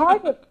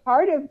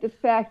 part of the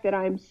fact that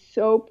I'm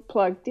so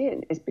plugged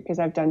in is because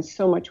I've done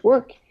so much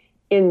work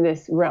in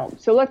this realm.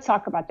 So let's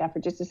talk about that for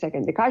just a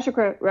second. The Akashic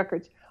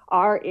Records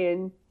are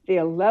in the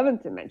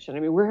 11th dimension. I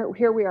mean, we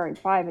are in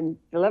 5, and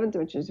the 11th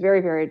dimension is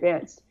very, very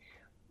advanced.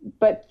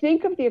 But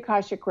think of the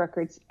Akashic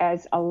Records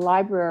as a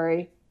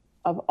library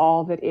of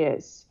all that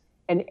is.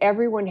 And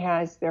everyone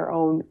has their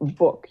own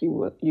book,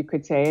 you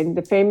could say. And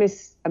the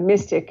famous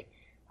mystic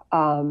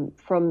from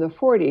the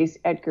 40s,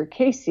 Edgar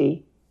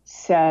Cayce,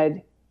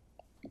 said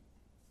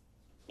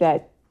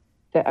that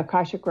the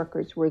Akashic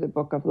Records were the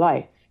book of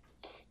life.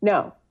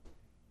 Now,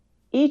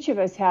 each of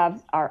us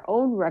have our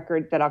own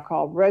record that I'll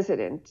call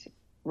resident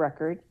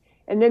record.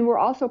 And then we're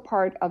also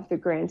part of the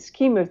grand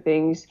scheme of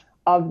things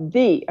of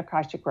the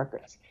Akashic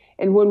Records.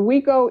 And when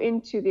we go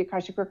into the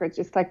Akashic Records,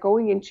 it's like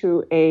going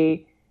into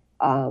a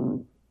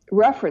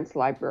reference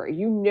library.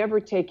 You never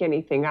take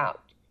anything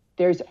out.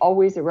 there's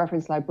always a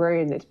reference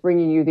librarian that's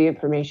bringing you the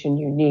information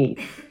you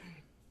need.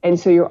 And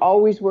so you're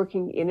always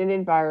working in an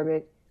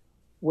environment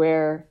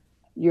where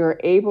you're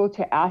able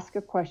to ask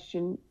a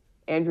question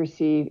and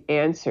receive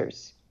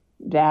answers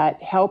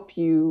that help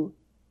you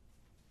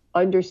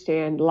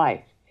understand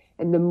life.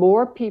 And the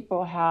more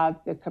people have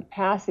the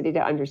capacity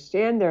to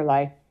understand their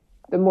life,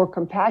 the more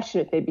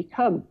compassionate they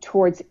become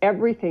towards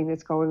everything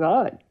that's going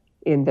on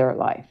in their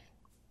life.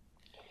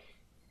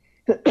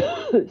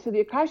 So the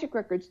Akashic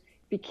Records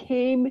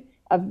became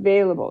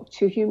available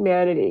to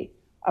humanity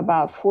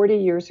about 40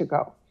 years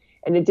ago.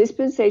 And a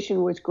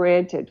dispensation was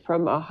granted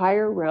from a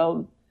higher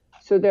realm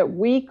so that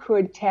we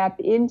could tap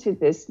into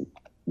this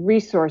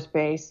resource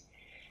base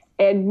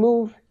and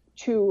move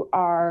to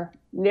our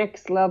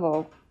next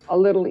level a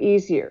little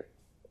easier.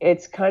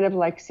 It's kind of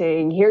like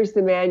saying, here's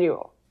the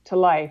manual to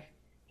life.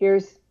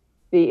 Here's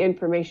the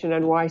information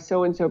on why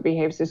so-and-so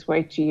behaves this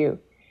way to you.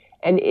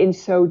 And in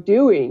so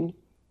doing,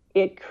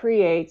 it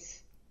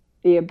creates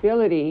the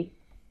ability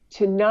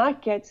to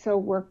not get so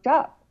worked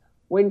up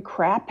when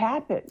crap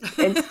happens,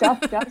 and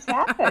stuff does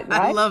happen, right?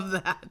 I love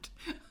that.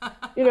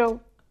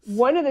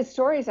 One of the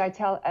stories I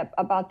tell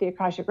about the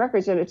Akashic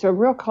Records, and it's a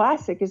real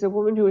classic, is a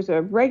woman who is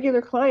a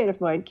regular client of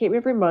mine, came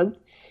every month,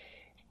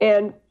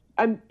 and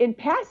in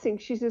passing,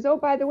 she says, oh,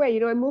 by the way,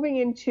 I'm moving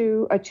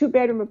into a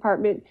 2-bedroom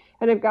apartment,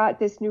 and I've got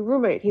this new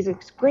roommate. He's a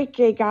great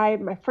gay guy,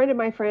 my friend of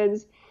my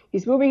friends.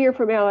 He's moving here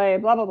from LA,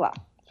 blah, blah, blah.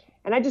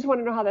 And I just want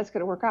to know how that's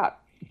going to work out.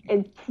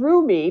 And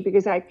through me,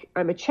 because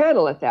I'm a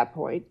channel at that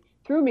point,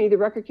 through me, the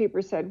record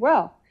keeper said,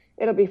 well,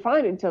 it'll be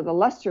fine until the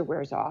luster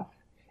wears off.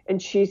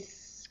 And she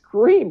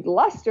screamed,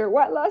 luster?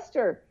 What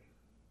luster?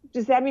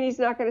 Does that mean he's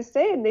not going to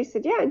stay? And they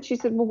said, yeah. And she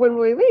said, well, when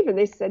will he leave? And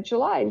they said,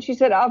 July. And she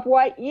said, of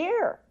what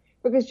year?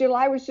 Because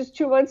July was just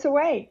 2 months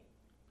away.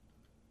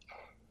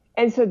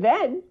 And so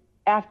then,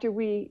 after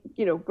we,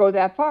 go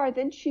that far,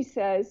 then she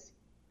says,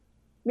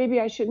 maybe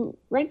I shouldn't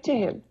rent to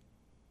him.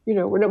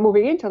 We're not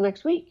moving in until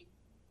next week.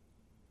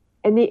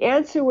 And the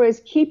answer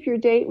was, keep your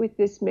date with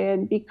this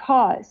man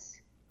because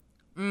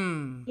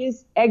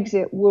his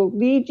exit will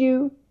lead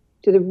you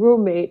to the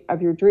roommate of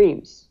your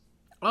dreams.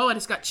 Oh, I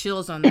just got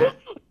chills on that.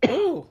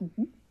 Oh.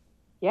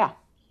 Yeah.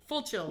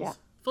 Full chills. Yeah.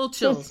 Full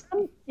chills.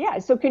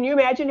 So can you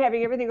imagine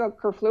having everything go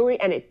kerflooey?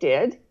 And it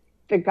did.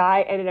 The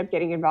guy ended up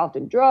getting involved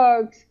in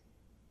drugs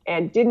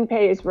and didn't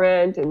pay his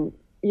rent and,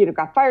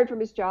 got fired from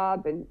his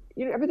job and,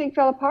 everything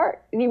fell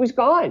apart and he was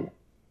gone.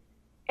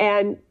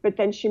 But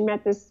then she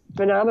met this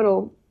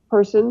phenomenal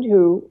person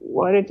who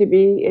wanted to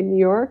be in New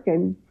York,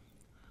 and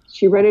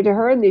she rented to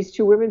her, and these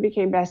two women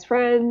became best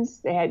friends.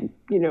 They had,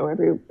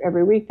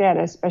 every week they had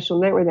a special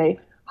night where they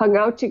hung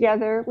out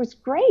together. It was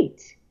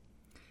great.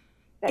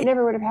 That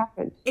never would have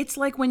happened. It's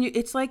like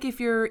it's like if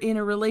you're in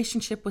a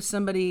relationship with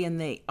somebody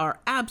and they are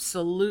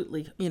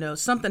absolutely,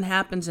 something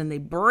happens and they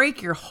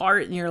break your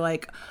heart and you're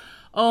like,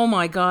 oh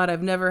my God,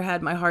 I've never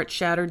had my heart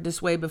shattered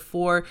this way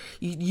before.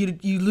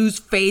 You lose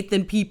faith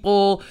in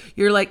people.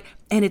 You're like,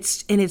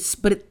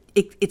 but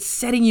it's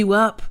setting you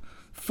up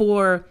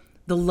for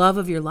the love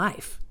of your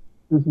life.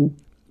 Mm-hmm.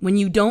 When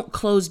you don't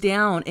close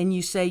down and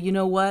you say, you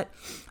know what,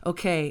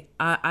 okay,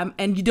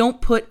 and you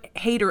don't put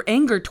hate or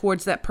anger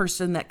towards that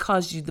person that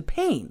caused you the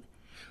pain.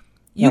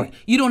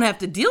 You don't have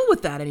to deal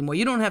with that anymore.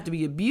 You don't have to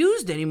be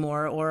abused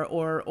anymore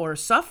or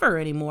suffer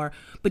anymore.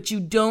 But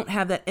you don't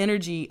have that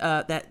energy,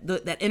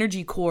 that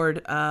energy cord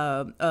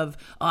of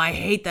I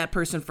hate that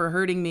person for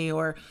hurting me,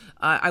 or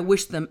I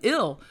wish them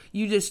ill.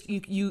 You just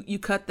you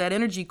cut that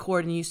energy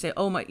cord and you say,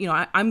 oh my,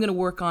 I'm going to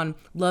work on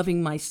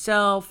loving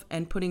myself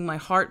and putting my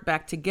heart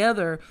back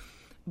together,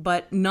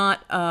 but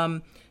not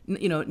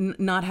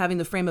not having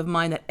the frame of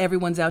mind that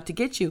everyone's out to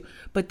get you.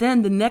 But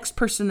then the next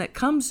person that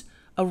comes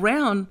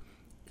around.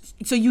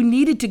 So you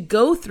needed to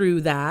go through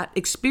that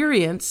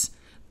experience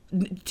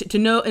to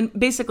know. And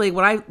basically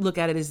what I look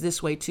at it is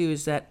this way too,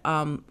 is that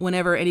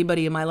whenever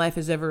anybody in my life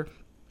has ever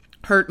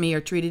hurt me or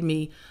treated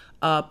me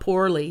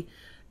poorly,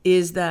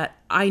 is that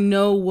I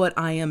know what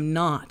I am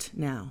not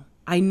now.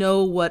 I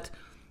know what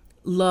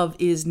love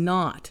is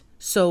not.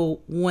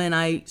 So when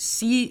I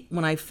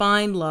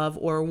find love,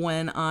 or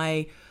when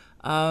I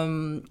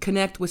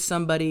connect with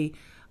somebody,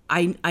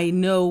 I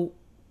know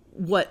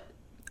what,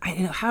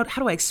 how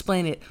do I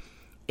explain it?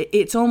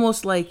 It's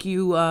almost like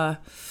you...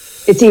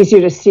 it's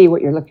easier to see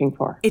what you're looking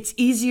for. It's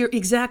easier,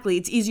 exactly.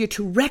 It's easier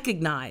to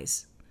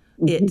recognize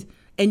it.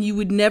 And you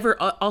would never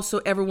also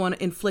ever want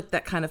to inflict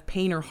that kind of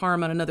pain or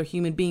harm on another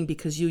human being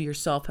because you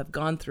yourself have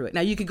gone through it.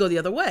 Now, you could go the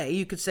other way.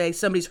 You could say,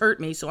 somebody's hurt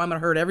me, so I'm going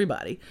to hurt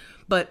everybody.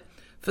 But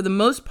for the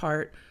most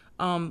part,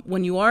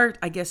 when you are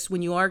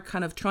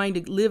kind of trying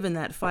to live in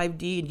that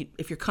 5D, and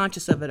if you're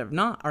conscious of it or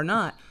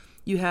not,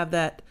 you have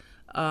that...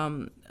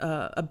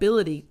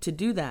 ability to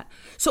do that.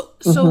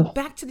 So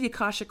back to the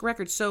Akashic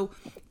Records. So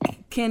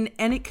can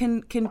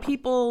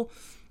people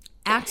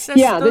access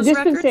those records? The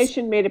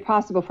dispensation made it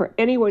possible for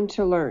anyone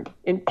to learn,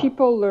 and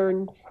people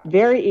learn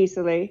very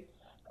easily.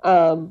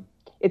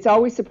 It's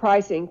always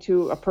surprising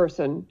to a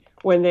person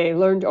when they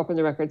learn to open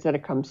the records that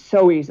it comes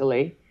so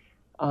easily.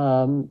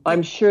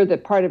 I'm sure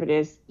that part of it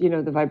is,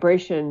 the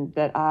vibration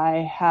that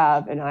I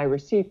have and I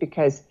receive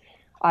because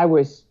I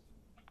was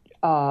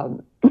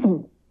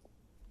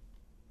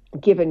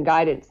given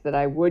guidance that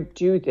I would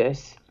do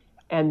this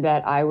and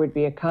that I would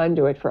be a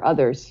conduit for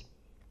others.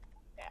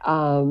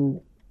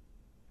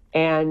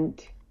 And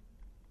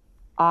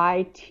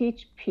I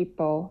teach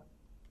people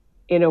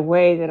in a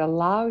way that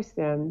allows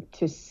them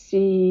to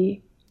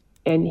see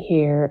and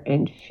hear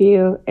and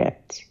feel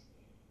it.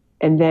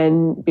 And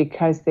then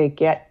because they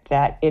get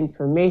that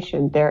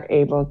information, they're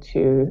able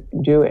to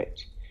do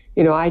it.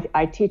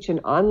 I teach an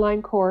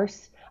online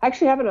course. I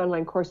actually have an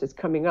online course that's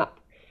coming up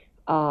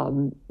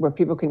where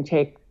people can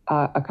take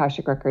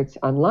Akashic Records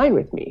online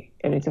with me.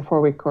 And it's a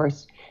 4-week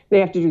course. They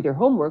have to do their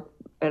homework.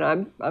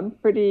 And I'm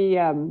pretty,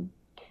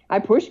 I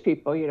push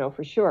people,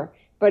 for sure.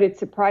 But it's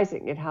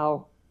surprising at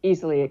how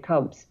easily it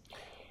comes.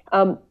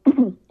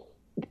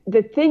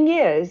 The thing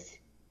is,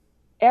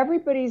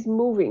 everybody's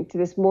moving to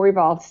this more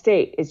evolved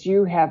state, as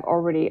you have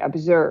already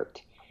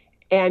observed.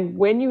 And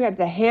when you have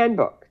the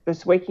handbook,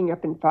 this Waking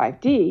Up in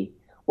 5D,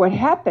 what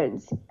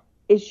happens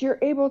is you're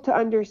able to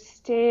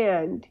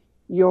understand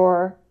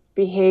your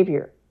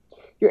behavior.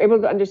 You're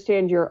able to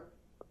understand your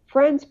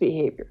friend's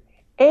behavior.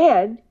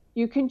 And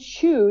you can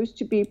choose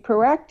to be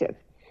proactive.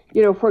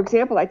 For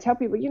example, I tell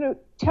people,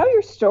 tell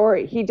your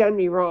story. He done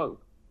me wrong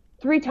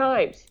 3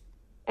 times.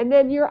 And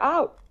then you're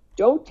out.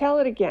 Don't tell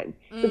it again.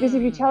 Because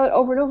if you tell it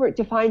over and over, it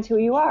defines who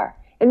you are.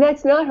 And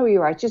that's not who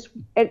you are.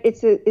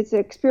 It's an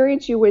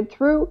experience you went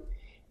through,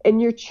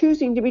 and you're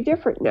choosing to be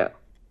different now.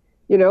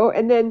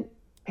 And then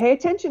pay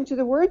attention to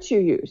the words you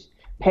use.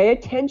 Pay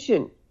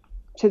attention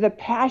to the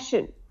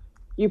passion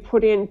you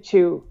put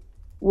into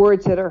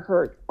words that are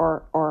hurt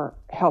or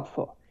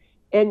helpful.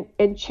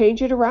 And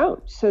change it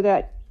around so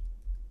that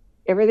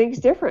everything's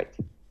different.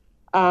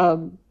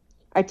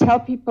 I tell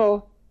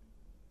people,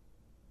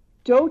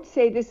 don't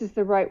say this is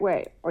the right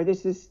way or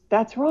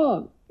that's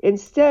wrong.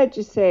 Instead,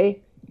 just say,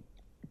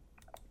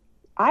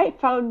 I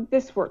found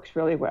this works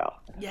really well.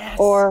 Yes.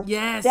 Or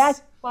yes.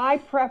 That's my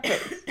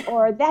preference.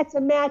 Or that's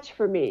a match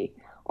for me.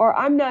 Or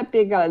I'm not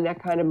big on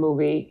that kind of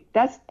movie.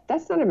 That's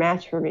not a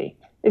match for me.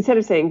 Instead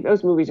of saying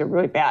those movies are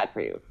really bad for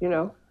you,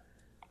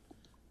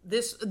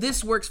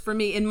 This works for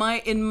me. In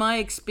my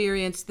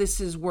experience, this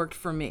has worked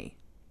for me,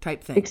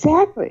 type thing.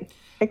 Exactly.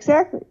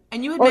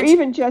 And you had or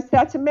even just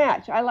that's a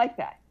match. I like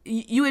that.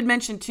 You had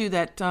mentioned too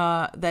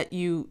that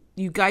you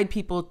guide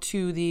people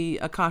to the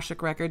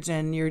Akashic Records,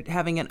 and you're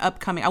having an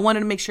upcoming. I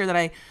wanted to make sure that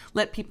I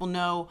let people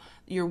know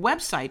your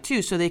website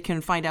too, so they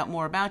can find out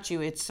more about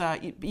you. It's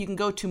you can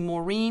go to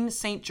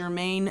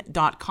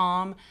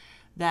MaureenSaintGermain.com.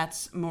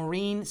 That's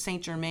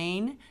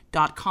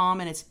MaureenSaintGermain.com,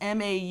 and it's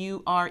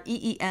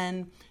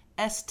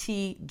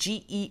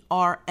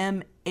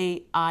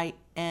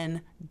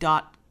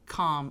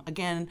MaureenSaintGermain.com.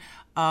 Again,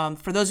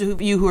 for those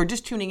of you who are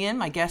just tuning in,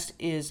 my guest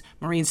is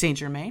Maureen Saint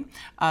Germain.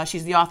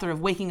 She's the author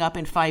of Waking Up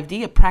in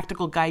 5D, A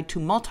Practical Guide to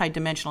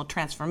Multidimensional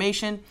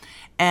Transformation.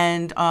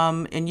 And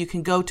you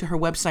can go to her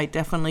website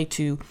definitely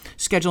to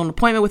schedule an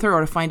appointment with her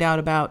or to find out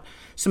about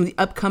some of the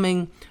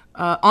upcoming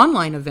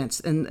online events.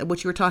 And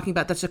what you were talking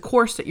about, that's a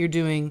course that you're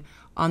doing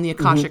on the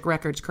Akashic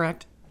Records,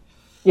 correct?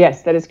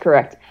 Yes, that is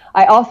correct.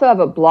 I also have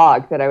a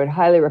blog that I would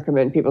highly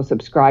recommend people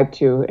subscribe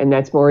to, and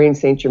that's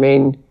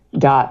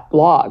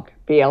MaureenSaintGermain.blog,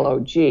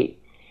 B-L-O-G.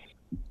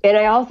 And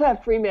I also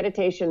have free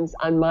meditations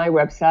on my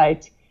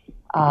website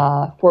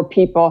for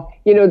people.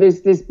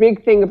 There's this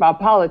big thing about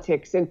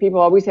politics, and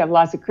people always have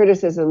lots of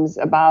criticisms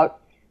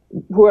about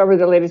whoever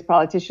the latest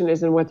politician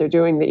is and what they're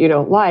doing that you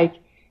don't like.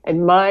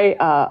 And my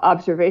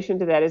observation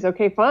to that is,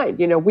 okay, fine.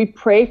 We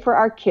pray for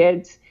our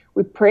kids.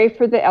 We pray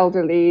for the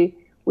elderly.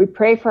 We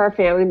pray for our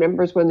family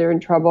members when they're in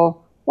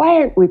trouble. Why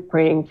aren't we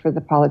praying for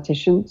the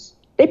politicians?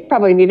 They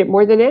probably need it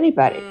more than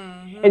anybody.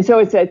 Mm-hmm. And so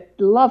it's a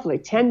lovely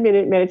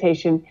 10-minute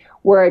meditation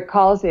where it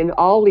calls in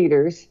all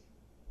leaders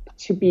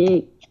to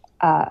be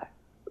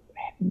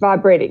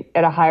vibrating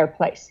at a higher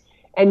place.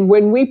 And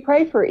when we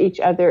pray for each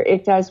other,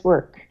 it does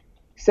work.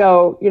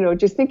 So,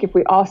 just think if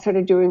we all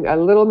started doing a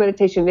little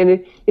meditation,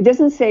 and it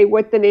doesn't say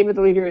what the name of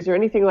the leader is or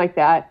anything like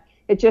that.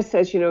 It just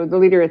says, the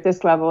leader at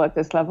this level,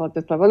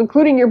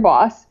 including your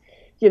boss,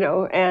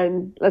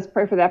 and let's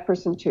pray for that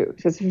person too.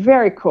 So it's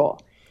very cool.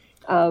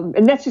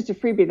 And that's just a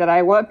freebie that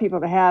I want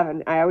people to have,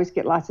 and I always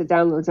get lots of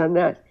downloads on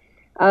that.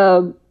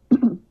 I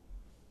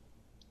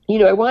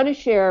want to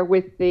share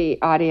with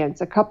the audience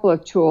a couple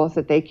of tools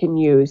that they can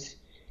use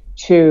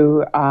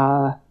to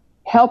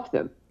help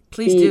them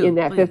in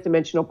that fifth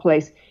dimensional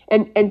place.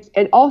 And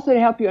also to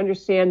help you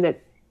understand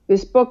that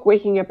this book,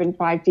 Waking Up in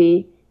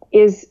 5D,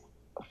 is,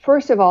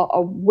 first of all,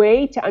 a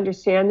way to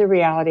understand the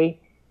reality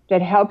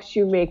that helps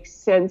you make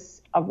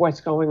sense of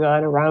what's going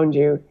on around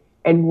you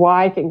and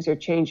why things are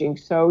changing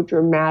so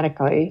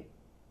dramatically.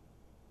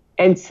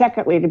 And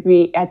secondly, to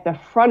be at the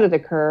front of the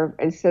curve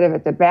instead of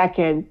at the back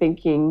end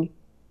thinking,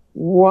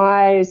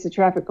 why is the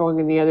traffic going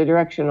in the other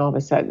direction all of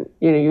a sudden?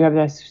 You have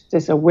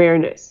this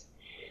awareness.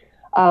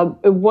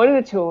 One of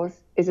the tools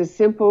is a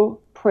simple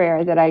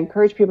prayer that I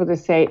encourage people to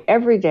say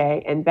every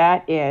day, and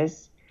that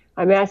is,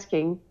 I'm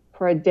asking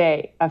for a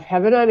day of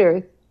heaven on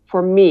earth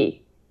for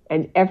me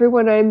and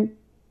everyone I'm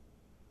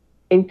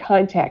in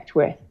contact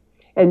with.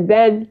 And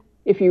then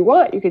if you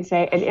want, you can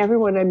say, and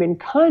everyone I'm in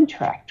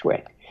contract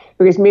with,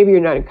 because maybe you're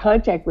not in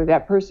contact with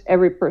that person,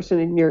 every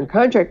person you're in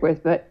contract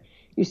with, but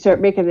you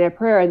start making that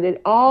prayer, and then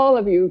all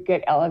of you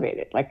get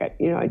elevated, like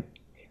a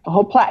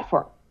whole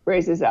platform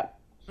raises up,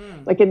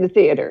 like in the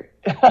theater.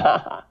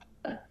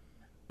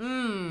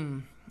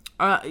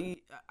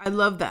 I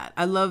love that.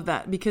 I love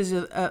that because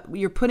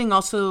you're putting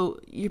also.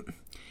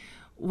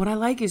 What I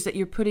like is that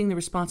you're putting the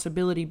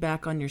responsibility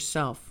back on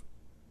yourself,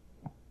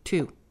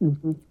 too,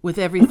 with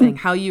everything.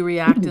 How you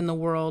react in the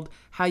world,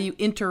 how you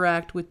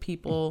interact with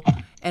people,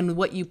 and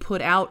what you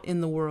put out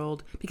in the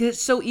world. Because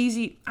it's so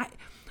easy.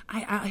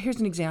 Here's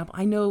an example.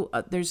 I know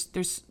there's.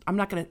 I'm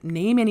not going to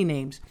name any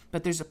names,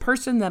 but there's a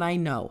person that I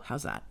know.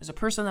 How's that? There's a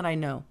person that I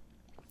know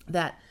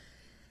that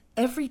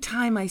every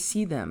time I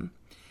see them,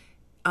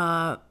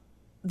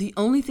 the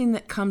only thing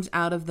that comes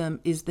out of them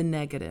is the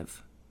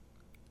negative.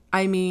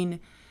 I mean,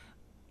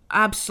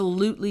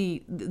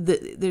 absolutely.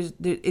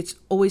 It's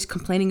always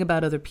complaining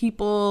about other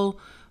people.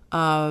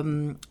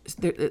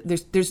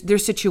 There's their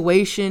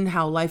situation,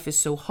 how life is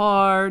so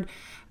hard.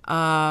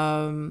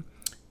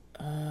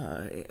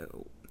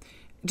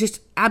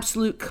 Just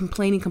absolute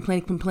complaining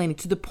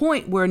to the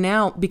point where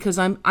now, because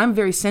I'm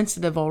very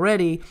sensitive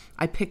already,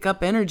 I pick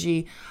up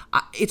energy.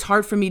 It's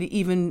hard for me to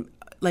even,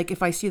 like,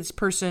 if I see this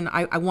person,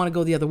 I want to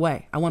go the other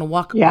way. I want to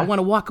walk. Yeah. I want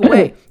to walk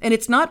away. And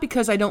it's not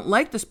because I don't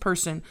like this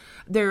person.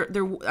 They're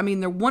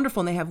wonderful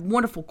and they have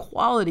wonderful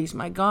qualities.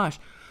 My gosh,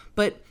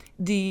 but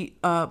the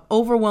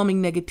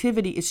overwhelming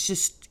negativity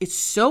it's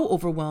so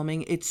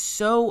overwhelming. It's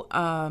so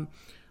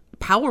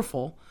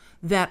powerful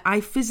that I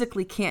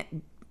physically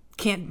can't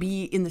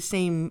be in the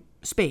same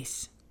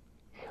space.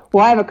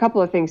 Well, I have a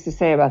couple of things to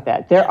say about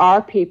that. There are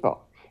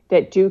people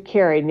that do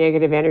carry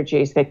negative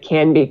energies that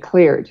can be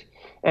cleared.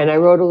 And I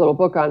wrote a little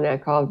book on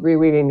that called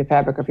Reweaving the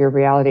Fabric of Your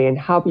Reality, and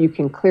how you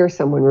can clear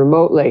someone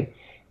remotely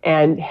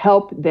and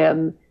help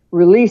them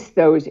release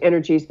those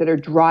energies that are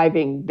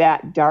driving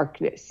that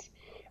darkness.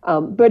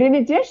 But in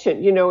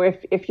addition,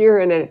 if you're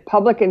in a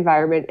public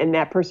environment and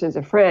that person's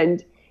a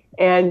friend,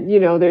 and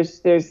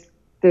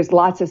there's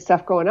lots of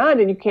stuff going on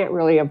and you can't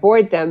really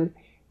avoid them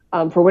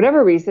for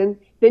whatever reason,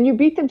 then you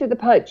beat them to the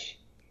punch.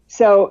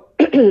 So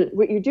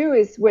what you do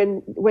is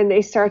when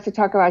they start to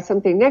talk about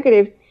something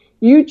negative,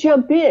 you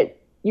jump in,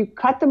 you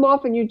cut them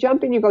off and you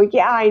jump in, you go,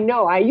 yeah, I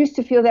know, I used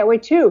to feel that way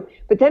too,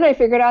 but then I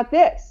figured out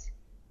this.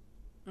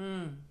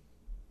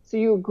 So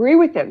you agree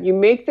with them, you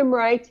make them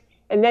right,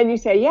 and then you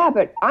say, yeah,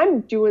 but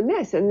I'm doing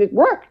this and it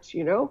worked,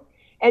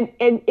 and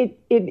it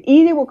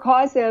either will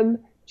cause them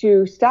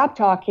to stop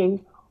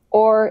talking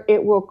or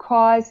it will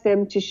cause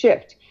them to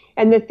shift.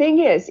 And the thing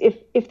is,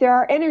 if there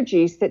are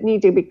energies that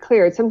need to be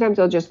cleared, sometimes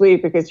they'll just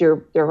leave because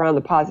they're around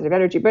the positive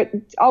energy, but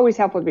it's always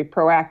helpful to be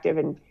proactive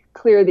and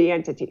clear the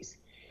entities.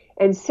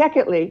 And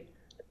secondly,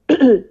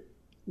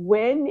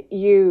 when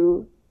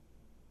you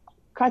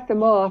cut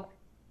them off,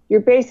 you're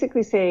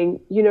basically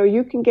saying,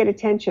 you can get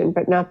attention,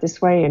 but not this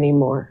way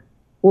anymore.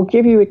 We'll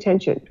give you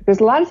attention. Because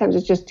a lot of times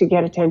it's just to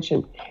get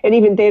attention. And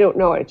even they don't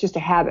know it. It's just a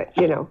habit,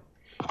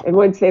 And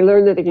once they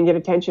learn that they can get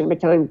attention by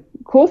telling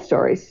cool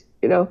stories,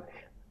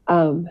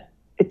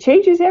 it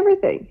changes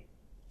everything.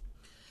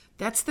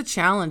 That's the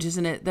challenge,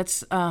 isn't it?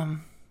 That's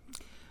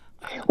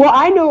Well,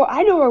 I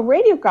know a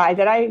radio guy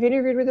that I've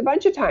interviewed with a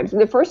bunch of times,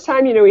 and the first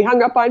time, he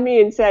hung up on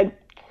me and said,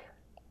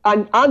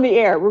 on the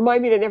air,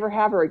 remind me to never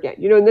have her again.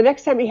 And the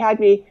next time he had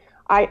me,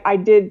 I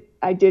did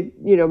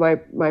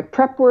my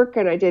prep work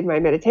and I did my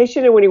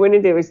meditation, and when he went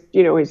into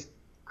his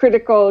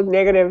critical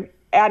negative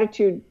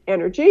attitude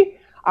energy,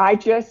 I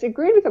just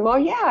agreed with him. Oh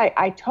yeah,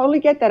 I totally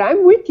get that.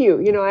 I'm with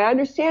you. I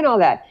understand all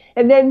that.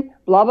 And then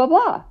blah, blah,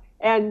 blah.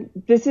 And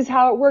this is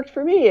how it worked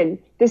for me. And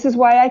this is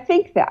why I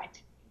think that.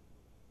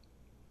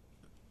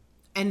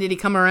 And did he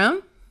come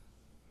around?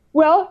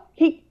 Well,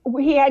 he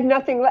had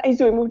nothing left.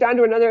 So we moved on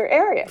to another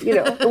area,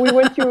 and we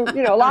went through,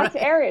 lots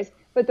of areas.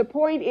 But the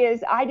point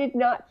is, I did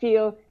not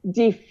feel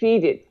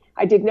defeated.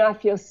 I did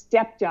not feel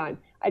stepped on.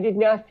 I did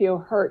not feel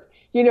hurt.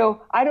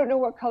 I don't know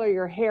what color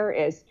your hair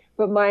is,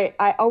 but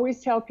I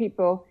always tell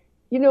people,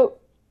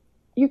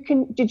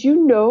 did you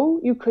know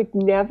you could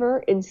never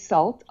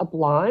insult a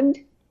blonde?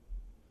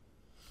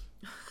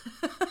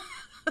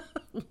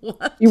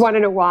 What? You want to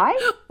know why?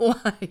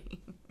 Why?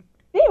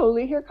 They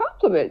only hear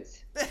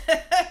compliments.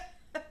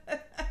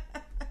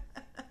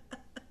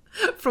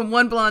 From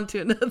one blonde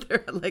to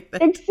another, like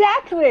that.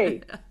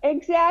 Exactly.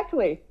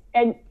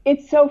 And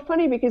it's so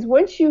funny because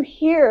once you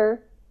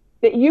hear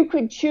that you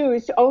could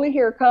choose to only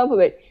hear a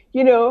compliment,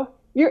 I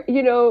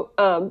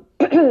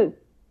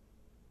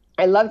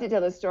love to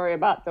tell the story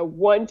about the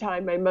one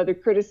time my mother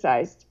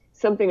criticized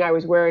something I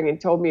was wearing and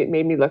told me it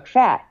made me look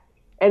fat.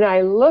 And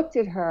I looked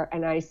at her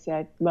and I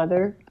said,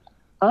 Mother,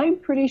 I'm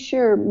pretty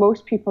sure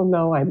most people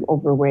know I'm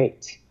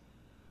overweight,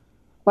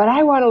 but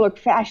I want to look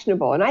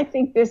fashionable. And I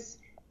think this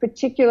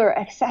particular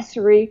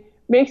accessory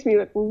makes me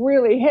look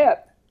really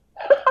hip.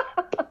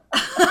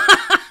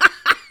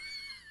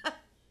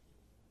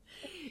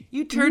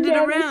 You turned it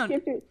around.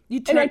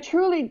 And I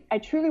truly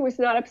was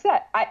not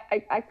upset.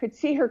 I could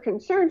see her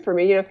concern for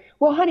me.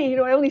 Well, honey,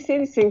 I only say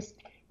these things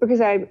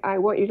because I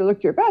want you to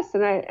look your best.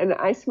 And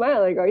I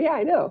smile. I go, yeah,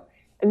 I know.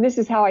 And this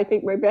is how I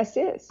think my best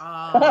is.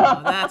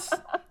 Oh,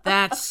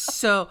 that's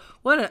so.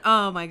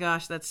 Oh my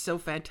gosh, that's so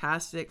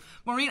fantastic,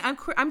 Maureen.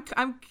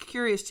 I'm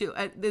curious too.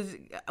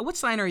 What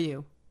sign are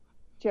you?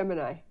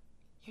 Gemini.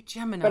 You're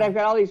Gemini. But I've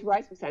got all these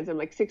rising signs. I'm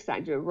like 6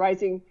 signs.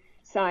 Rising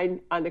sign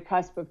on the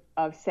cusp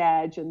of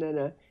Sag, and then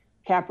a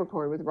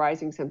Capricorn with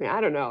rising something.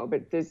 I don't know,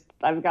 but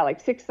I've got like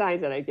 6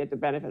 signs that I get the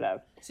benefit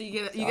of. So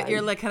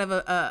you're like kind of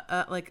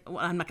a well,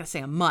 I'm not gonna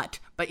say a mutt,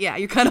 but yeah,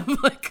 you're kind of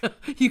like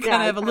you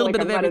kind of have a little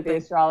bit of everything. Of the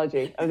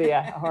astrology, of the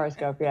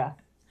horoscope, yeah.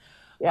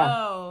 Oh,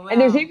 wow. And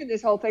there's even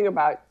this whole thing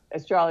about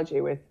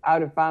astrology with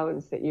out of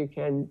bounds that you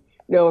can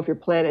know if your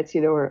planets,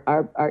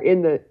 are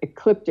in the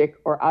ecliptic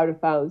or out of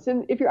bounds.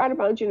 And if you're out of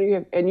bounds, you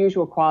have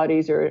unusual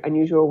qualities or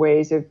unusual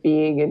ways of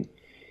being. And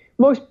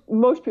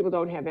most people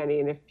don't have any.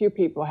 And a few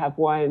people have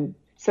 1.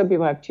 Some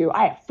people have 2.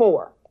 I have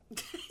 4.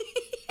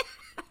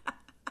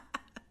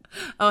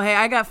 Oh, hey,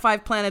 I got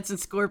 5 planets in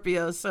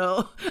Scorpio,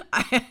 so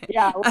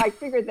yeah, well, I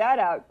figured that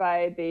out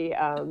by the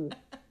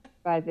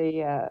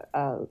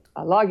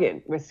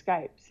login with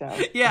Skype. So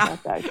yeah,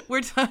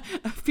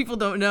 people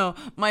don't know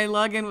my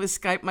login with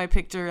Skype. My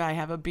picture, I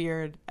have a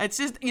beard. It's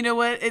just, you know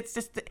what? It's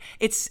just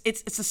it's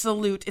a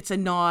salute. It's a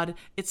nod.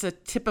 It's a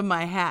tip of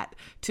my hat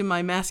to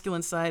my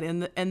masculine side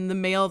and the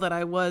male that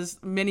I was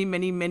many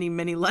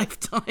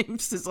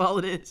lifetimes is all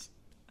it is.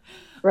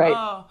 Right.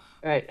 Oh.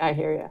 Right, I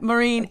hear you.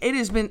 Maureen, it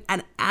has been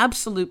an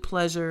absolute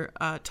pleasure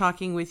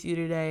talking with you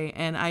today,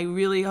 and I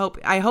really hope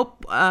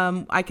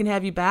I can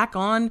have you back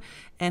on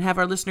and have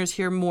our listeners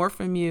hear more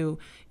from you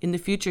in the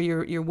future.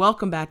 You're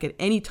welcome back at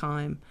any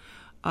time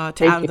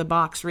to Out of the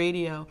Box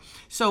Radio.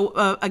 So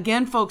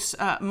again, folks,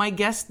 my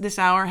guest this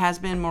hour has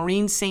been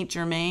Maureen St.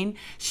 Germain.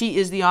 She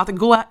is the author.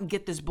 Go out and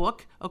get this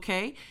book,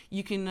 okay?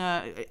 You can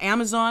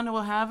Amazon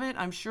will have it.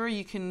 I'm sure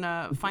you can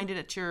find it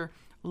at your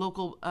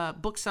local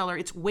bookseller.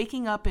 It's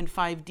Waking Up in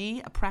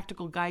 5D, A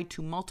Practical Guide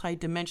to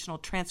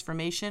Multidimensional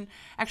Transformation.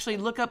 Actually,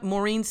 look up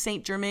Maureen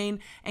St. Germain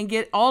and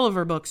get all of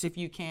her books if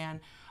you can.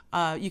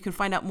 You can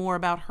find out more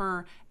about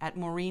her at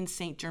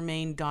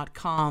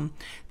maureenstgermain.com.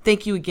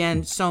 Thank you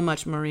again so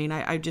much, Maureen.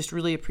 I just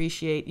really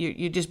appreciate you.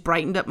 You just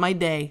brightened up my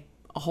day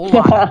a whole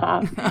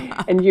lot.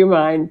 And you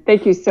mine.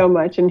 Thank you so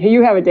much. And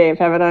you have a day of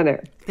heaven on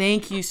earth.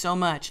 Thank you so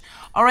much.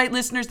 All right,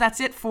 listeners, that's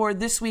it for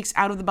this week's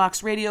Out of the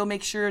Box Radio.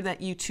 Make sure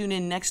that you tune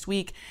in next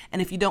week.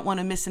 And if you don't want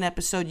to miss an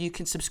episode, you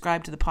can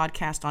subscribe to the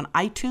podcast on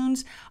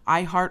iTunes,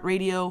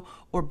 iHeartRadio,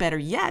 or better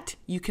yet,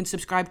 you can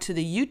subscribe to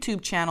the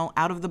YouTube channel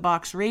Out of the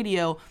Box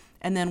Radio.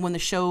 And then when the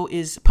show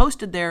is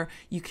posted there,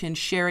 you can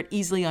share it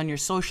easily on your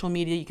social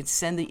media. You can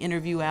send the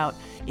interview out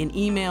in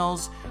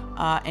emails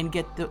and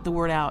get the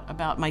word out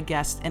about my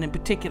guest, and in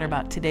particular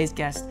about today's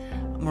guest,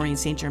 Maureen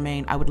St.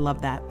 Germain. I would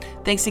love that.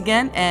 Thanks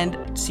again,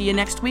 and see you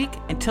next week.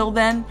 Until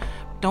then,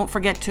 don't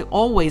forget to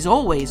always,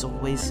 always,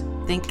 always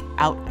think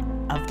out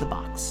of the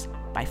box.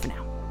 Bye for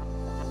now.